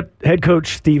 Here's what head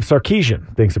coach Steve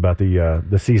Sarkisian thinks about the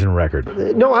season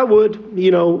record. No, I would.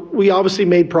 We obviously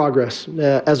made progress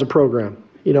as a program.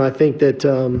 I think that,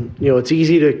 it's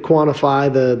easy to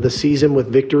quantify the season with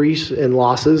victories and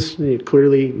losses.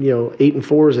 Clearly,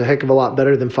 8-4 is a heck of a lot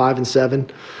better than 5-7.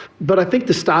 But I think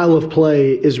the style of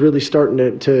play is really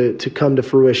starting to come to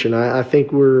fruition. I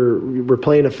think we're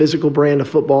playing a physical brand of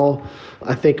football.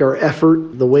 I think our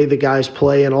effort, the way the guys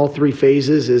play in all 3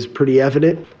 phases is pretty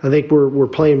evident. I think we're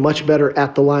playing much better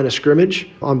at the line of scrimmage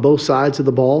on both sides of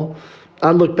the ball.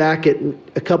 I look back at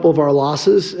a couple of our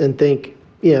losses and think,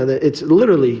 that it's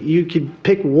literally, you could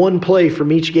pick one play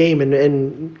from each game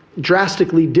and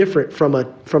drastically different from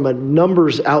a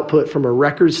numbers output from a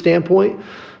record standpoint.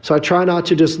 So I try not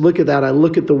to just look at that. I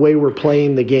look at the way we're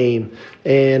playing the game.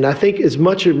 And I think as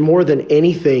much or more than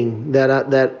anything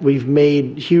that we've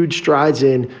made huge strides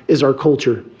in is our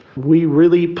culture. We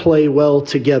really play well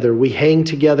together. We hang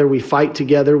together, we fight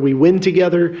together, we win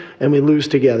together, and we lose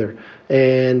together.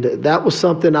 And that was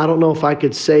something I don't know if I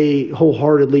could say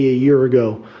wholeheartedly a year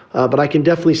ago. but I can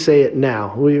definitely say it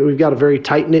now. We've got a very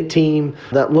tight-knit team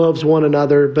that loves one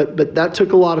another, but that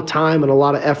took a lot of time and a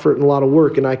lot of effort and a lot of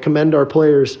work, and I commend our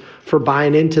players for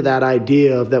buying into that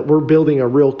idea of that we're building a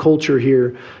real culture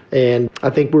here, and I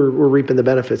think we're reaping the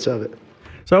benefits of it.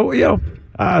 So,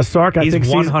 Sark, I He's think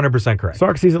 100% correct.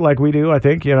 Sark sees it like we do. I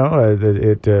think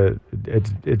it's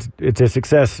a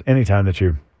success anytime that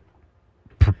you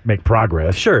make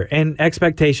progress. Sure, and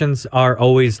expectations are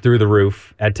always through the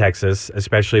roof at Texas,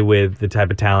 especially with the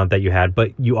type of talent that you had.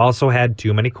 But you also had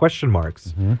too many question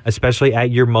marks, especially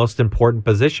at your most important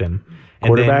position. And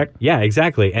Quarterback? Then, yeah,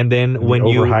 exactly. And then when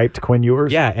you overhyped Quinn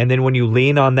Ewers. Yeah, and then when you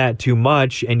lean on that too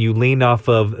much and you lean off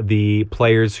of the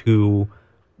players who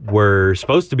were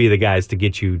supposed to be the guys to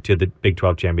get you to the Big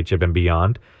 12 championship and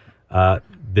beyond,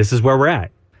 this is where we're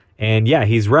at. And yeah,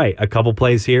 he's right. A couple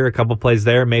plays here, a couple plays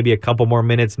there, maybe a couple more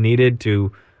minutes needed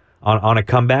to on a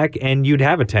comeback, and you'd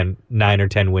have a 9 or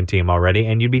 10 win team already,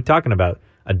 and you'd be talking about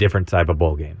a different type of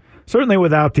bowl game. Certainly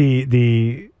without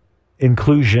the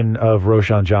inclusion of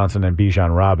Roschon Johnson and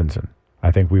Bijan Robinson,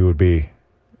 I think we would be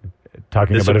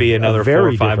talking this about would be another a 4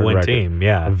 very or 5 win record. team.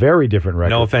 Yeah, A very different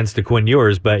record. no offense to Quinn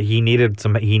Ewers, but he needed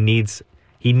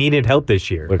help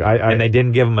this year. Look, and they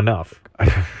didn't give him enough.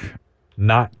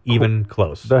 Not even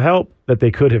close. The help that they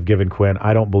could have given Quinn,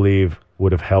 I don't believe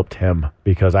would have helped him,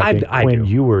 because I think Quinn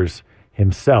Ewers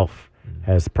himself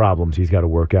has problems he's got to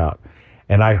work out.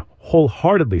 And I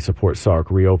wholeheartedly support Sark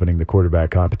reopening the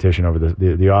quarterback competition over the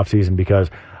offseason,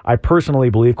 because I personally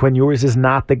believe Quinn Ewers is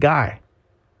not the guy.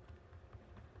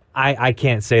 I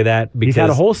can't say that because he's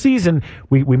had a whole season.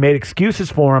 We made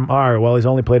excuses for him. All right, well, he's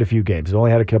only played a few games. He's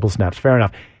only had a couple snaps. Fair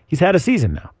enough. He's had a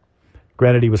season now.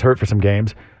 Granted, he was hurt for some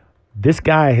games. This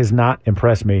guy has not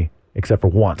impressed me except for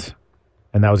once,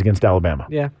 and that was against Alabama.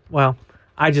 Yeah, well,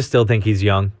 I just still think he's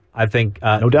young. I think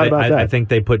no doubt about that. I think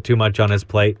they put too much on his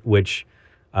plate, which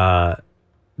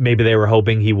maybe they were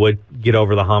hoping he would get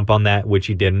over the hump on that, which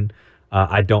he didn't.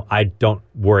 I don't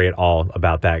worry at all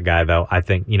about that guy, though. I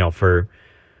think,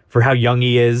 for how young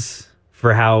he is,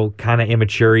 for how kind of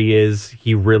immature he is,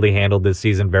 he really handled this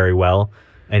season very well,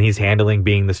 and he's handling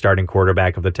being the starting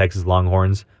quarterback of the Texas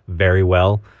Longhorns very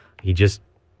well. He just,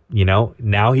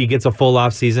 now he gets a full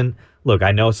off season. Look,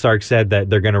 I know Sark said that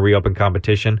they're going to reopen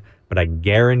competition, but I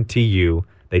guarantee you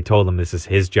they told him this is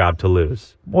his job to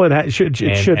lose. Well, it should be.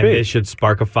 And this should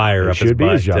spark a fire up his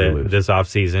butt this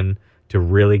offseason to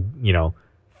really,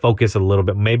 focus a little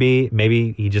bit.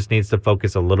 Maybe he just needs to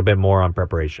focus a little bit more on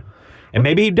preparation. And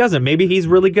maybe he doesn't. Maybe he's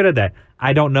really good at that.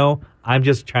 I don't know. I'm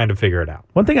just trying to figure it out.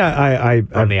 One thing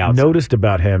I've noticed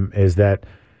about him is that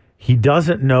he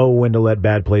doesn't know when to let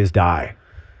bad plays die.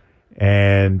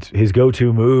 And his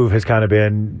go-to move has kind of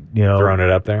been, throwing it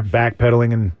up there,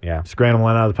 backpedaling and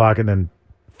scrambling out of the pocket and then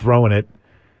throwing it,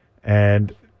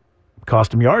 and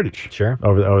cost him yardage. Sure.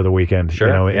 Over the weekend.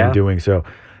 Sure. In doing so.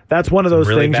 That's one of those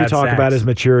really things you talk sacks. about as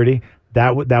maturity.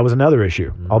 That was another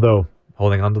issue. Mm-hmm. Although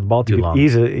holding onto the ball too long.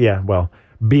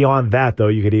 Beyond that, though,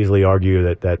 you could easily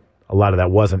argue that a lot of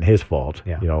that wasn't his fault.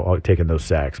 Yeah. Taking those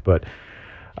sacks, but.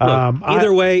 Look,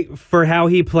 either way, for how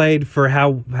he played, for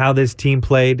how this team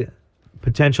played,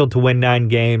 potential to win 9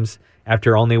 games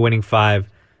after only winning 5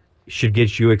 should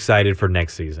get you excited for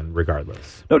next season,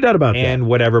 regardless. No doubt about that. And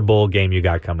whatever bowl game you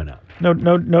got coming up.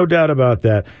 No doubt about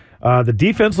that. The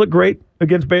defense looked great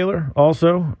against Baylor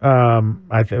also.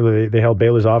 I think they held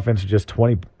Baylor's offense to just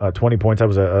 20 points. That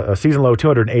was a season low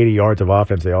 280 yards of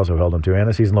offense they also held them to, and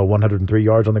a season low 103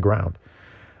 yards on the ground.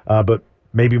 But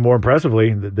maybe more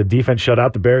impressively, the defense shut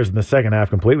out the Bears in the second half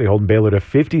completely, holding Baylor to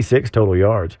 56 total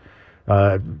yards,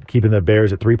 keeping the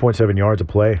Bears at 3.7 yards a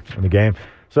play in the game.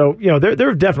 So, there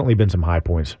have definitely been some high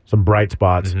points, some bright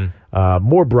spots,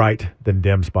 more bright than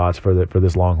dim spots for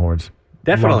this Longhorns.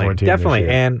 Longhorn team Definitely. This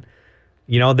year. And,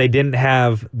 they didn't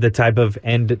have the type of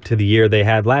end to the year they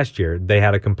had last year. They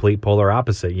had a complete polar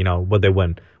opposite. Would they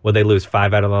win? Would they lose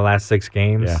 5 out of the last 6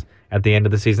 games at the end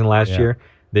of the season last year?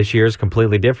 This year is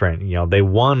completely different. They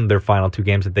won their final 2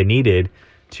 games that they needed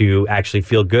to actually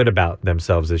feel good about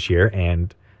themselves this year,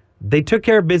 and they took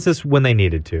care of business when they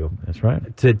needed to. That's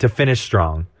right. To finish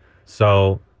strong.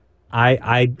 So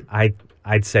I'd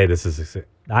say this is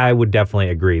I would definitely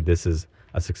agree this is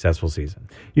a successful season.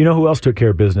 You know who else took care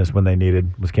of business when they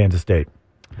needed was Kansas State.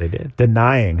 They did.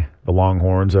 Denying the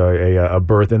Longhorns a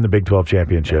berth in the Big 12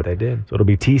 championship. Yeah, they did. So it'll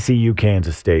be TCU,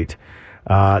 Kansas State.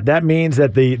 That means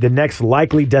that the next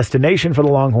likely destination for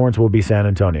the Longhorns will be San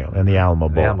Antonio and the Alamo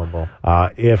Bowl. The Alamo Bowl.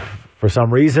 If for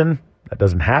some reason that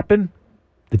doesn't happen,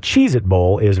 The Cheez-It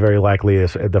Bowl is very likely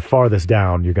is the farthest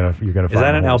down you're gonna find. Is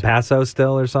that in El horns. Paso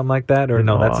still or something like that? Or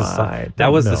no, that's a I Sun.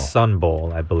 That was don't the know. Sun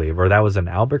Bowl, I believe, or that was in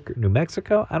Albuquerque, New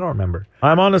Mexico. I don't remember.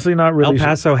 I'm honestly not really. El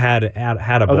Paso had a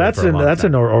bowl. Oh, that's for a in long that's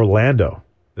in time. Orlando.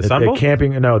 The Sun Bowl?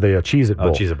 Camping? No, the Cheez-It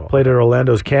Bowl. Cheez-It Bowl. Played at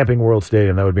Orlando's Camping World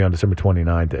Stadium. That would be on December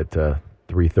 29th at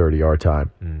 3:30 our time.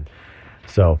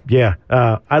 So yeah,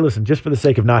 I listen just for the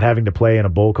sake of not having to play in a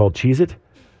bowl called Cheez-It.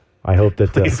 I hope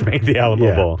that Please make the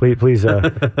Alamo Bowl. Please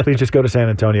just go to San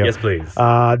Antonio. Yes, please.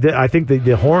 I think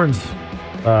the Horns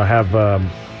have.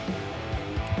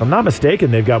 If I'm not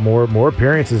mistaken, they've got more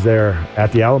appearances there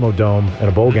at the Alamo Dome at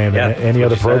a bowl game than that's any what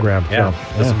other you said. program. Yeah,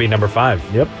 So, this would be number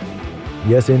 5. Yep.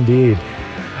 Yes, indeed.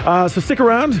 So stick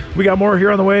around. We got more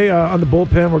here on the way on the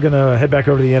bullpen. We're going to head back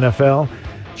over to the NFL,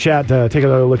 chat, take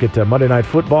another look at Monday Night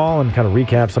Football and kind of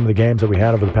recap some of the games that we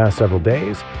had over the past several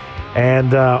days.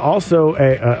 And also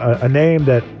a name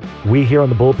that we here on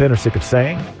the bullpen are sick of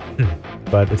saying,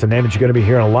 but it's a name that you're going to be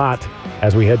hearing a lot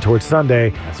as we head towards Sunday.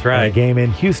 That's right. And a game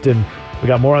in Houston. We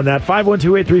got more on that.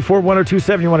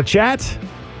 512-834-1027. You want to chat?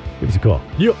 Give us a call.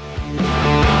 Yep.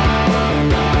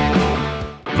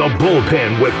 The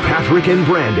Bullpen with Patrick and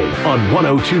Brandon on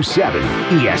 102.7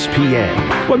 ESPN.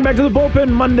 Welcome back to the Bullpen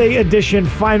Monday edition.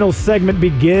 Final segment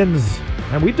begins.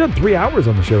 And we've done 3 hours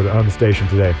on the show, on the station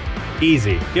today.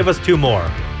 Easy. Give us 2 more.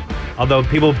 Although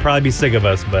people would probably be sick of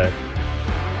us, but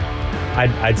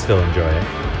I'd still enjoy it.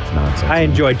 It's nonsense. I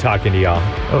enjoyed talking to y'all.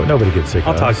 Oh, nobody gets sick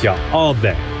I'll of talk us. to y'all all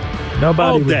day. Nobody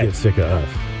all would day. get sick of us.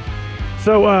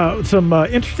 So, some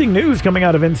interesting news coming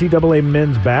out of NCAA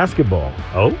men's basketball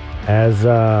Oh? as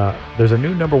there's a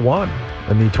new number 1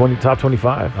 in the top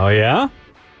 25. Oh, yeah?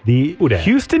 The Who dat?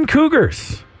 Houston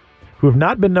Cougars, who have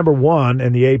not been number 1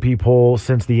 in the AP poll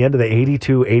since the end of the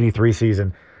 82-83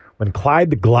 season when Clyde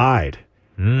the Glide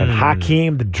and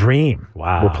Hakeem the Dream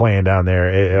Wow. were playing down there.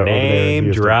 Over there in Name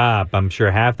Houston. drop. I'm sure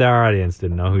half the audience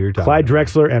didn't know who you're talking Clyde about.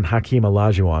 Drexler and Hakeem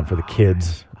Olajuwon for the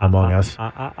kids among us.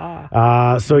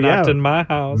 So Not yeah, in my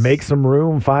house. make some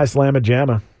room. Phi Slamma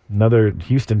Jamma, another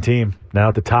Houston team now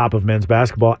at the top of men's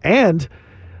basketball. And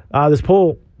this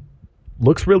poll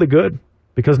looks really good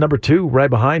because number 2,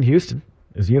 right behind Houston,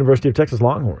 is the University of Texas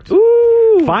Longhorns. Ooh,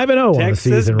 5-0 on the Texas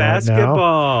season right now.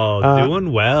 basketball.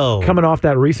 Doing well. Coming off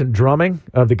that recent drumming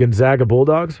of the Gonzaga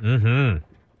Bulldogs,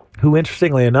 who,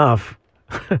 interestingly enough,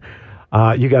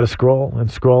 you got to scroll and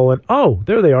scroll, and oh,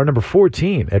 there they are, number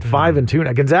 14 at 5-2.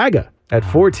 Now Gonzaga at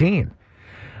 14.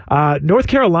 North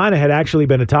Carolina had actually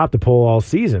been atop the poll all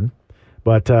season,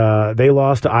 but they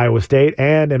lost to Iowa State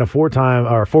and in a 4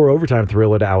 overtime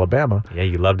thriller to Alabama. Yeah,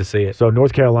 you love to see it. So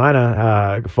North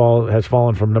Carolina has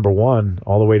fallen from number 1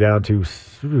 all the way down to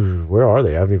where are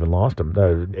they? I haven't even lost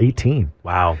them. 18.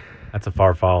 Wow. That's a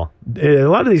far fall. A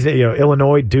lot of these,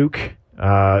 Illinois, Duke,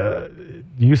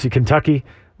 UC Kentucky,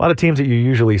 a lot of teams that you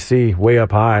usually see way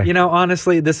up high. You know,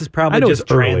 honestly, this is I probably know just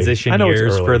it's early. transition I know it's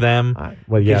years early. for them.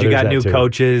 Well, yeah, Because you there's got that new too.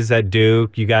 coaches at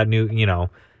Duke. You got new,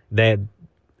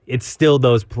 it's still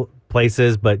those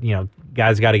places, but,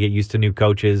 guys got to get used to new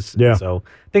coaches. Yeah. So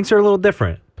things are a little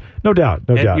different. No doubt,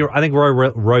 no doubt. I think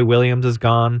Roy Williams is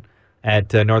gone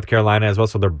at North Carolina as well,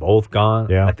 so they're both gone.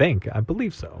 Yeah. I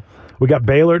believe so. We got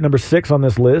Baylor at number 6 on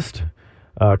this list.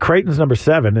 Creighton's number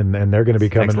 7, and they're going to be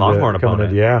coming. Next Longhorn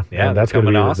opponent. Yeah, Yeah, and that's they're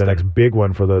going to coming be to the next Austin. big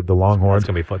one for the Longhorns. It's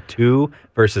going to be fun. 2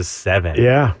 versus 7.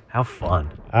 Yeah. How fun.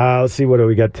 Let's see what do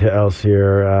we got else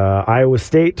here. Iowa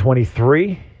State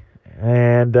 23,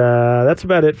 and that's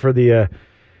about it for the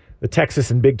Texas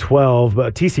and Big 12.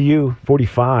 But TCU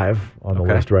 45 on the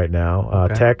Okay. list right now.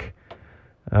 Okay. Tech.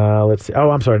 Let's see. Oh,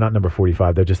 I'm sorry, not number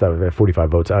 45. They're just at 45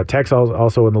 votes. Tech's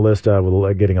also in the list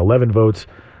with getting 11 votes.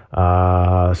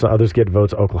 So others get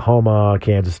votes: Oklahoma,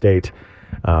 Kansas State.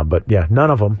 But yeah, none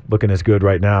of them looking as good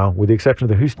right now, with the exception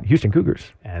of the Houston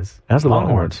Cougars. As the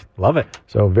Longhorns. Love it.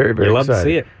 So very, very We love to excited.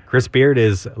 see it. Chris Beard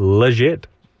is legit.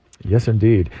 Yes,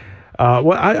 indeed.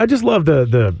 Well, I just love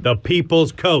The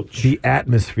people's coach. the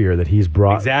atmosphere that he's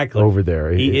brought Exactly. over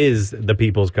there. He is the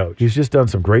people's coach. He's just done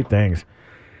some great things.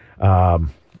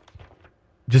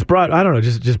 Just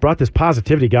brought this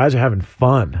positivity. Guys are having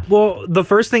fun. Well, the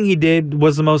first thing he did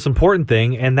was the most important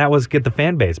thing, and that was get the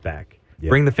fan base back. Yeah.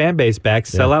 Bring the fan base back,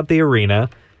 sell out the arena,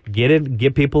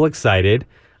 get people excited.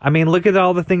 I mean, look at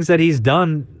all the things that he's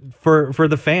done for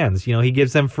the fans. He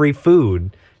gives them free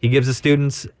food. He gives the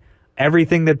students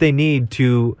everything that they need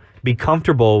to be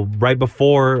comfortable right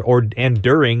before and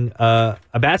during a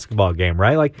basketball game,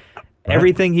 right? Like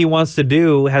everything he wants to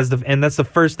do and that's the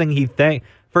first thing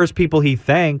first people he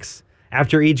thanks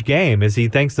after each game is he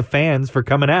thanks the fans for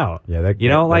coming out. Yeah,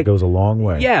 that goes a long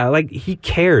way. Yeah, like he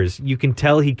cares. You can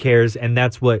tell he cares, and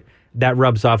that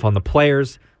rubs off on the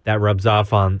players. that rubs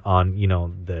off on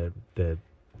the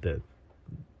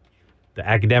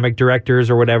academic directors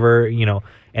or whatever,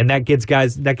 and that gets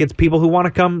people who want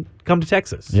to come to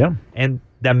Texas. Yeah. And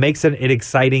that makes it an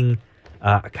exciting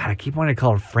God, I keep wanting to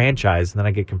call it a franchise, and then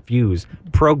I get confused.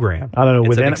 Program. I don't know. It's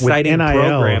With an exciting NIL,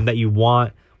 program that you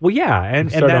want. Well, yeah,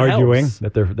 and start that arguing helps.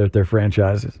 that they're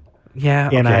franchises. Yeah,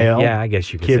 okay. NIL. Yeah, I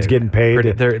guess you could. Kids say getting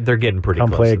that. paid. They're getting pretty. Come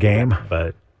close play a to that, game.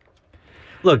 but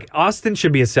look, Austin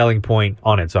should be a selling point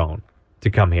on its own to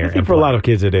come here. I think for a lot of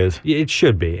kids it is. It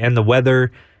should be, and the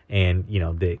weather, and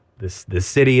the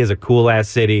city is a cool ass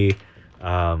city.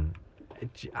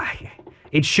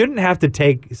 It shouldn't have to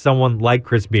take someone like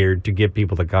Chris Beard to get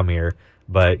people to come here,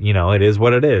 but it is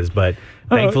what it is. But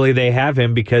thankfully they have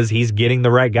him because he's getting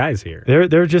the right guys here.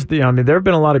 They're just there have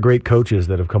been a lot of great coaches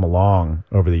that have come along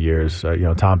over the years.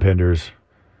 Tom Penders,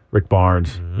 Rick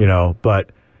Barnes. But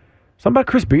something about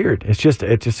Chris Beard. It's just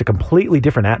a completely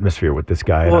different atmosphere with this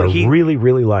guy. Well, and I really,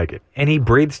 really like it. And he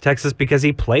breathes Texas because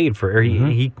he played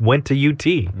he went to UT,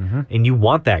 and you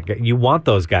want that. You want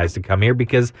those guys to come here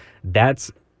because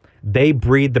they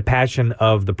breathe the passion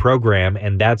of the program,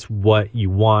 and that's what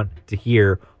you want to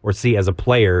hear or see as a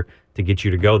player to get you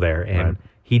to go there. And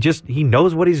he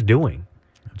knows what he's doing.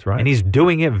 That's right. And he's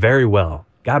doing it very well.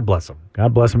 God bless him.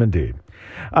 God bless him indeed.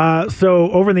 So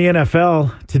over in the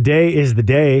NFL, today is the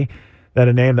day that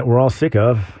a name that we're all sick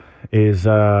of is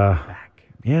back.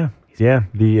 Yeah.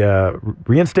 The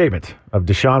reinstatement of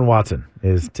Deshaun Watson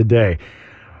is today.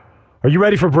 Are you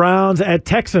ready for Browns at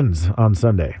Texans on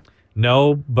Sunday?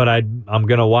 No, but I'm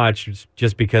going to watch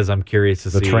just because I'm curious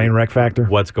to see the train wreck factor.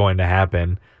 What's going to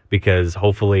happen, because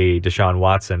hopefully Deshaun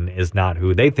Watson is not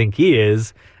who they think he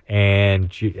is,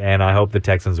 and I hope the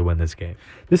Texans win this game.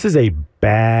 This is a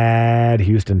bad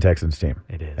Houston Texans team.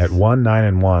 It is. At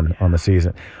 9-1 on the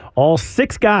season. All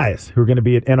 6 guys who are going to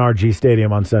be at NRG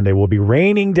Stadium on Sunday will be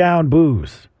raining down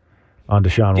boos on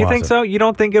Deshaun Watson. Do you think so? You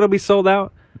don't think it'll be sold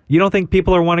out? You don't think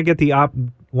people want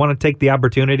to take the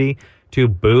opportunity to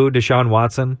boo Deshaun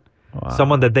Watson,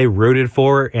 someone that they rooted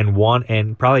for and won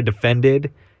and probably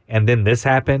defended, and then this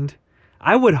happened?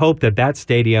 I would hope that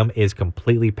stadium is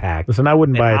completely packed. Listen, I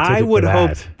wouldn't buy a ticket I would for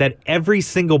that. hope that every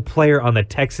single player on the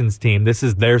Texans team, this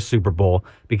is their Super Bowl,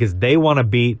 because they want to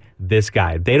beat this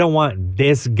guy. They don't want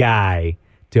this guy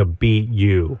to beat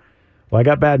you. Well, I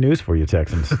got bad news for you,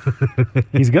 Texans.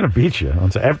 He's going to beat you.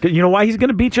 You know why he's going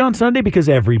to beat you on Sunday? Because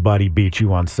everybody beat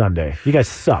you on Sunday. You guys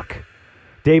suck.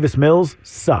 Davis Mills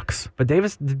sucks. But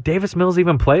did Davis Mills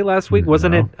even play last week?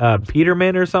 Wasn't it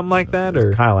Peterman or something like that?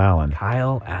 Or Kyle Allen.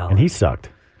 And he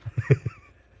sucked.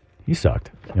 He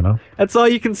sucked, That's all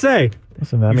you can say.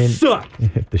 Listen, I You mean, suck.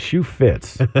 if the shoe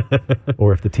fits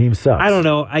or if the team sucks. I don't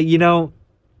know.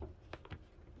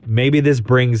 Maybe this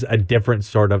brings a different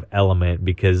sort of element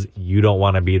because you don't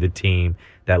want to be the team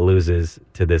that loses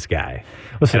to this guy.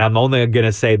 Listen, and I'm only going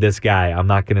to say this guy. I'm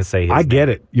not going to say his name. get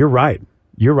it. You're right.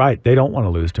 They don't want to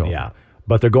lose to him. Yeah.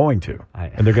 But they're going to.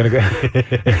 And they're going to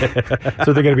go.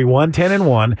 So they're going to be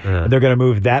 1-10-1. And they're going to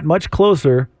move that much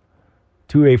closer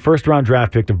to a first-round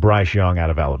draft pick of Bryce Young out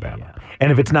of Alabama. Yeah.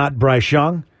 And if it's not Bryce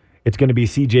Young, it's going to be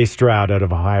C.J. Stroud out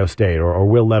of Ohio State or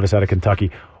Will Levis out of Kentucky.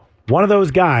 One of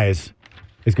those guys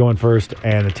is going first,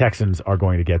 and the Texans are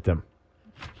going to get them.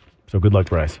 So good luck,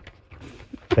 Bryce.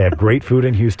 They have great food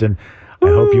in Houston. I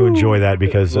hope you enjoy that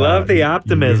because love the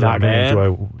optimism,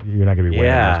 you're not going to be winning.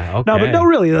 Yeah, okay. No,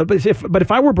 really. But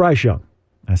if I were Bryce Young,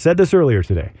 I said this earlier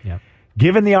today. Yeah.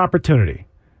 Given the opportunity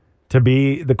to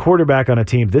be the quarterback on a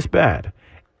team this bad,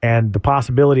 and the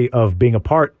possibility of being a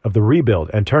part of the rebuild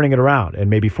and turning it around, and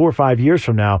maybe 4 or 5 years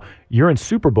from now, you're in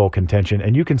Super Bowl contention,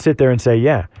 and you can sit there and say,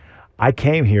 yeah, I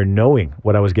came here knowing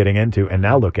what I was getting into, and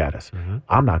now look at us. Mm-hmm.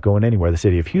 I'm not going anywhere. The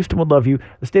city of Houston would love you.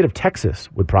 The state of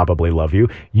Texas would probably love you.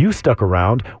 You stuck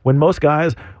around when most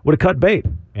guys would have cut bait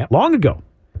long ago.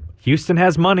 Houston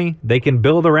has money. They can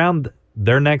build around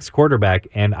their next quarterback,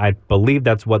 and I believe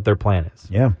that's what their plan is.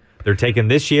 Yeah. They're taking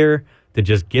this year to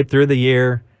just get through the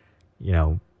year.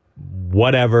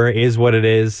 Whatever is what it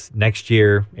is. Next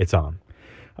year, it's on.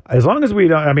 As long as we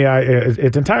don't,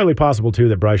 it's entirely possible, too,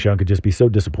 that Bryce Young could just be so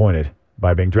disappointed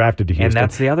by being drafted to Houston. And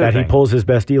that's the other thing. That he pulls his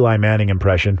best Eli Manning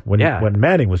impression when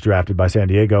Manning was drafted by San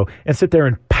Diego and sit there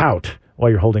and pout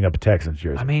while you're holding up a Texans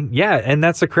jersey. And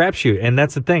that's a crapshoot. And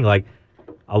that's the thing. Like,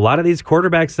 a lot of these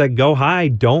quarterbacks that go high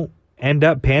don't end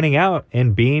up panning out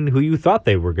and being who you thought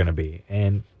they were going to be.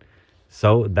 And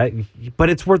so but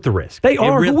it's worth the risk. They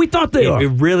are who we thought they are. It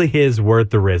really is worth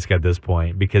the risk at this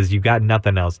point because you got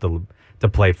nothing else to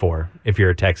play for if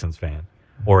you're a Texans fan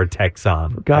or a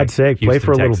Texan. For God's sake, play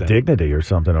for a little dignity or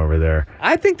something over there.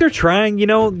 I think they're trying.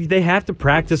 They have to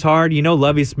practice hard.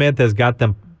 Lovie Smith has got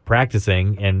them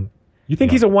practicing, and You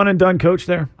think he's a one-and-done coach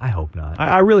there? I hope not.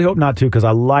 I really hope not, too, because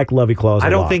I like Lovie Claus a lot. I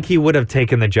don't think he would have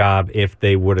taken the job if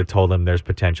they would have told him there's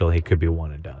potential he could be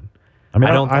one and done. I mean,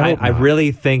 I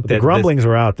really think that the grumblings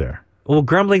are out there. Well,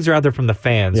 grumblings are out there from the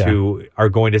fans Yeah. who are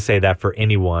going to say that for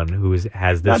anyone who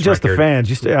has this Not just the record. fans.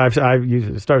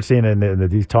 You start seeing it in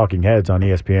these talking heads on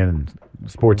ESPN and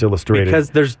Sports Illustrated.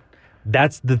 Because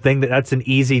that's the thing that's an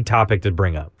easy topic to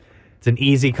bring up. It's an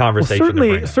easy conversation to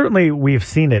bring up. Certainly, we've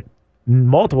seen it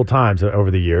multiple times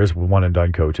over the years with one and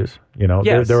done coaches. You know,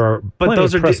 Yes, there are but plenty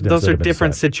those of are precedents those that are have been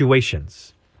different set.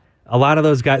 situations. A lot of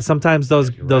those guys, sometimes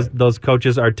those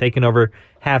coaches are taking over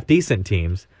half decent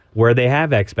teams where they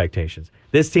have expectations.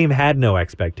 This team had no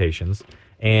expectations,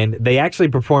 and they actually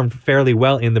performed fairly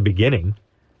well in the beginning.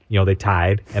 You know, they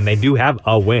tied, and they do have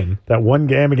a win. That one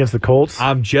game against the Colts.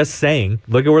 I'm just saying,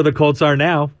 look at where the Colts are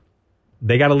now.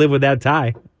 They got to live with that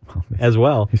tie as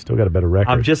well. He's still got a better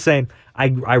record. I'm just saying,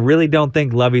 I really don't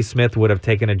think Lovie Smith would have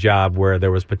taken a job where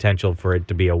there was potential for it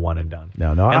to be a one and done.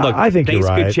 No, And look, I think things you're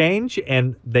right. could change,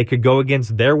 and they could go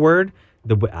against their word.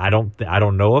 I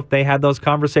don't know if they had those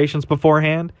conversations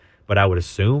beforehand, but I would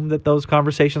assume that those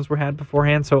conversations were had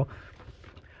beforehand. So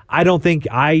I don't think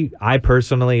I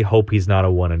personally hope he's not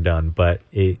a one and done. But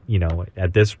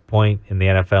at this point in the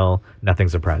NFL, nothing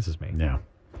surprises me. Yeah.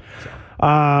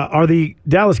 Are the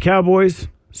Dallas Cowboys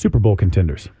Super Bowl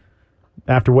contenders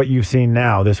after what you've seen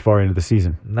now this far into the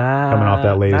season? Nah, Coming off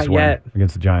that latest not win yet.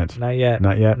 against the Giants. Not yet.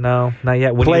 Not yet? No, not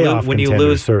yet. Playoff When you contenders,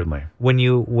 lose, certainly. when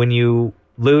you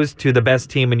lose to the best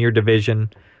team in your division,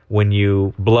 when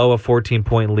you blow a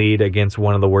 14-point lead against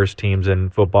one of the worst teams in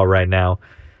football right now,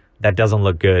 that doesn't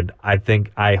look good. I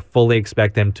think I fully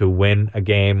expect them to win a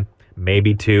game,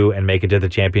 maybe two, and make it to the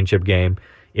championship game.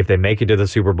 If they make it to the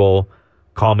Super Bowl,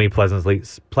 call me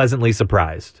pleasantly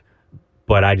surprised.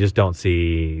 But I just don't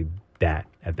see that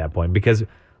at that point because,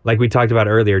 like we talked about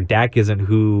earlier, Dak isn't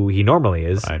who he normally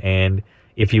is. Right. And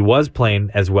if he was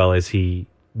playing as well as we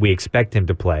expect him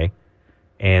to play,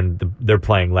 and they're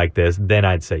playing like this, then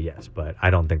I'd say yes. But I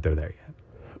don't think they're there yet.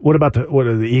 What about the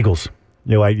Eagles?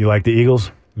 You like the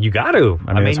Eagles? You got to.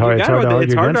 I mean, it's hard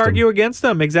to argue against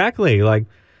them. Exactly.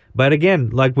 But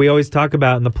again, like we always talk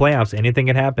about in the playoffs, anything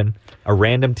can happen. A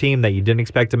random team that you didn't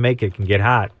expect to make it can get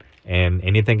hot, and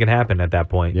anything can happen at that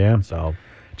point. Yeah. So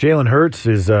Jalen Hurts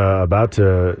is about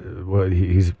to. Well,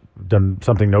 he's done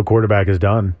something no quarterback has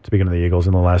done. Speaking of the Eagles,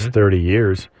 in the last 30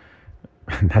 years,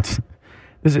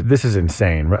 this is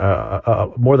insane.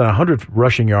 More than 100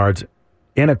 rushing yards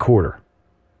in a quarter.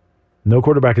 No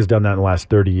quarterback has done that in the last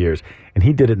 30 years, and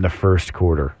he did it in the first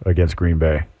quarter against Green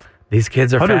Bay. these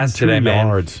kids are fast today, man.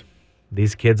 Yards.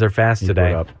 These kids are fast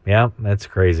today. up. Yeah, that's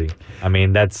crazy. I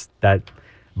mean, that's that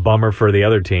bummer for the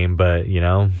other team, but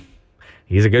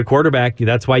he's a good quarterback.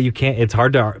 That's why you can't. It's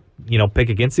hard to pick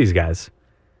against these guys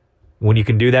when you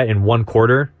can do that in one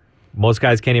quarter. Most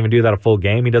guys can't even do that a full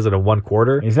game. He does it in one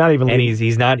quarter. He's not even and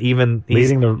he's not even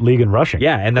leading the league in rushing.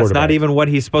 Yeah, and that's not even what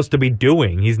he's supposed to be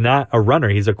doing. He's not a runner.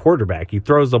 He's a quarterback. He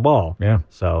throws the ball. Yeah.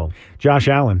 So Josh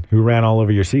Allen, who ran all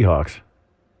over your Seahawks.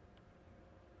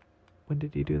 when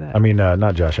did he do that? I mean,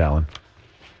 not Josh Allen.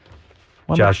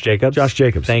 Josh Jacobs? Josh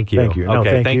Jacobs. Thank you. Thank you. No,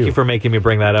 Okay, thank you for making me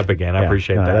bring that up again. I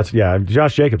appreciate that.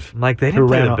 Josh Jacobs. I'm like, they who didn't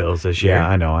play ran the all- Bills this year. Yeah,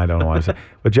 I know. I don't want to say.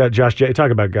 But Josh, talk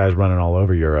about guys running all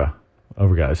over your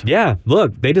over guys. Yeah,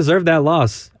 look, they deserve that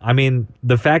loss. I mean,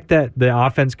 the fact that the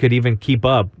offense could even keep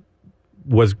up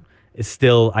is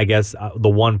still, I guess, the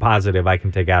one positive I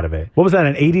can take out of it. What was that,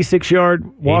 an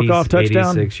 86-yard walk-off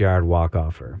touchdown? 86-yard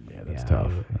walk-offer. Yeah, that's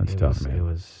tough. That's tough, man. It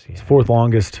was It's fourth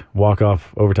longest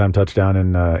walk-off overtime touchdown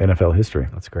in NFL history.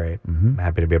 That's great. Mm-hmm. I'm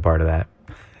happy to be a part of that.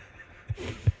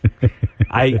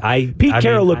 Pete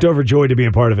Carroll looked overjoyed to be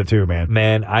a part of it too, man.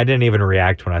 Man, I didn't even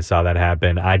react when I saw that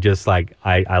happen. I just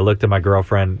I looked at my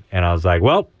girlfriend and I was like,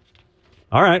 well,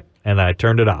 all right. And I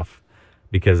turned it off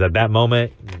because at that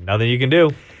moment, nothing you can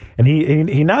do. And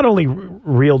he not only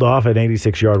reeled off an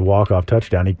 86-yard walk-off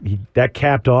touchdown, he that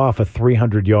capped off a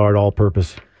 300-yard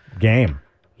all-purpose game.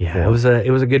 Yeah, it was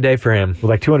a good day for him. With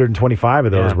like 225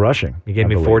 of those Yeah. rushing. He gave I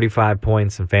me believe. 45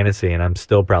 points in fantasy, and I'm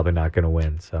still probably not going to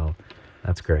win. So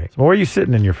that's great. So where are you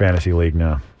sitting in your fantasy league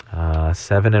now?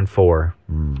 7-4,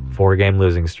 4-game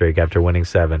losing streak after winning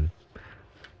 7.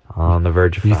 On the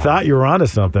verge of 5. You thought you were onto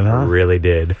something, I huh? really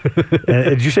did. And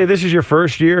did you say this is your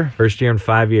first year? First year in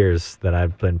 5 years that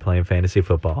I've been playing fantasy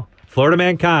football. Florida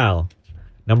man Kyle,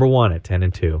 number 1 at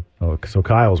 10-2. Oh, so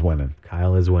Kyle's winning.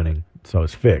 Kyle is winning. So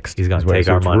it's fixed. He's going Is to what- take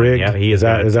so our it's money. rigged? Yeah, he is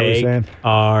that going is to that what you're take saying?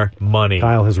 our money.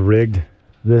 Kyle has rigged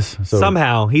this.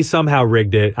 So He somehow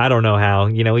rigged it. I don't know how.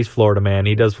 He's Florida man.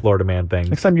 He does Florida man things.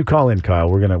 next time you call in, Kyle,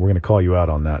 we're gonna call you out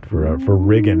on that for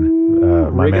rigging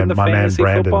my Rigging man the Brandon's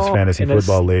football fantasy in this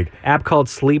football league. App called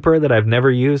Sleeper that I've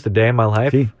never used a day in my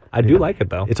life. See? I do like it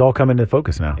though. It's all coming into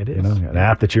focus now. It is. An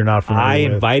app that you're not familiar I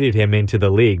with. invited him into the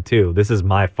league too. This is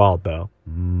my fault though.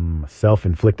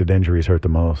 Self-inflicted injuries hurt the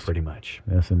most. Pretty much.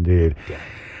 Yes, indeed.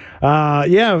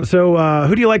 So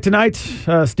who do you like tonight?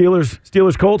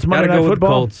 Steelers, Colts, Monday Gotta Night go with the Football.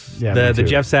 Colts. Yeah, me the too.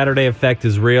 Jeff Saturday effect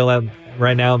is real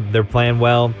right now. They're playing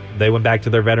well. They went back to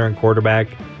their veteran quarterback.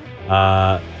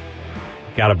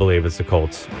 Gotta believe it's the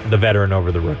Colts. The veteran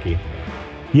over the rookie.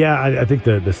 Yeah, I think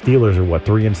the Steelers are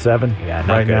 3-7 Yeah, not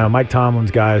right good. now. Mike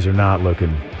Tomlin's guys are not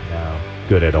looking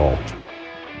good at all.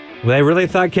 Well, they really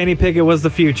thought Kenny Pickett was the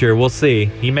future. We'll see.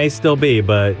 He may still be,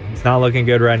 but it's not looking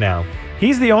good right now.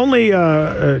 He's the only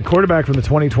quarterback from the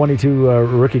 2022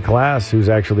 rookie class who's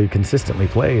actually consistently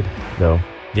played, though.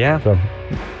 Yeah. So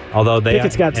Although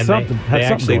Pickett's got something. They had something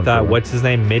actually going thought, for him. what's his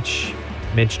name? Mitch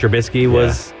Trubisky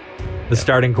was the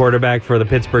starting quarterback for the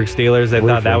Pittsburgh Steelers. They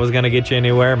thought that Briefly. was going to get you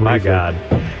anywhere. My Briefly. God.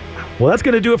 Well, that's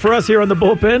going to do it for us here on the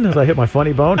bullpen as I hit my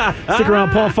funny bone. Stick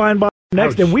around, Paul Feinbaum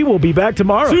next, and we will be back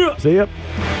tomorrow. See ya.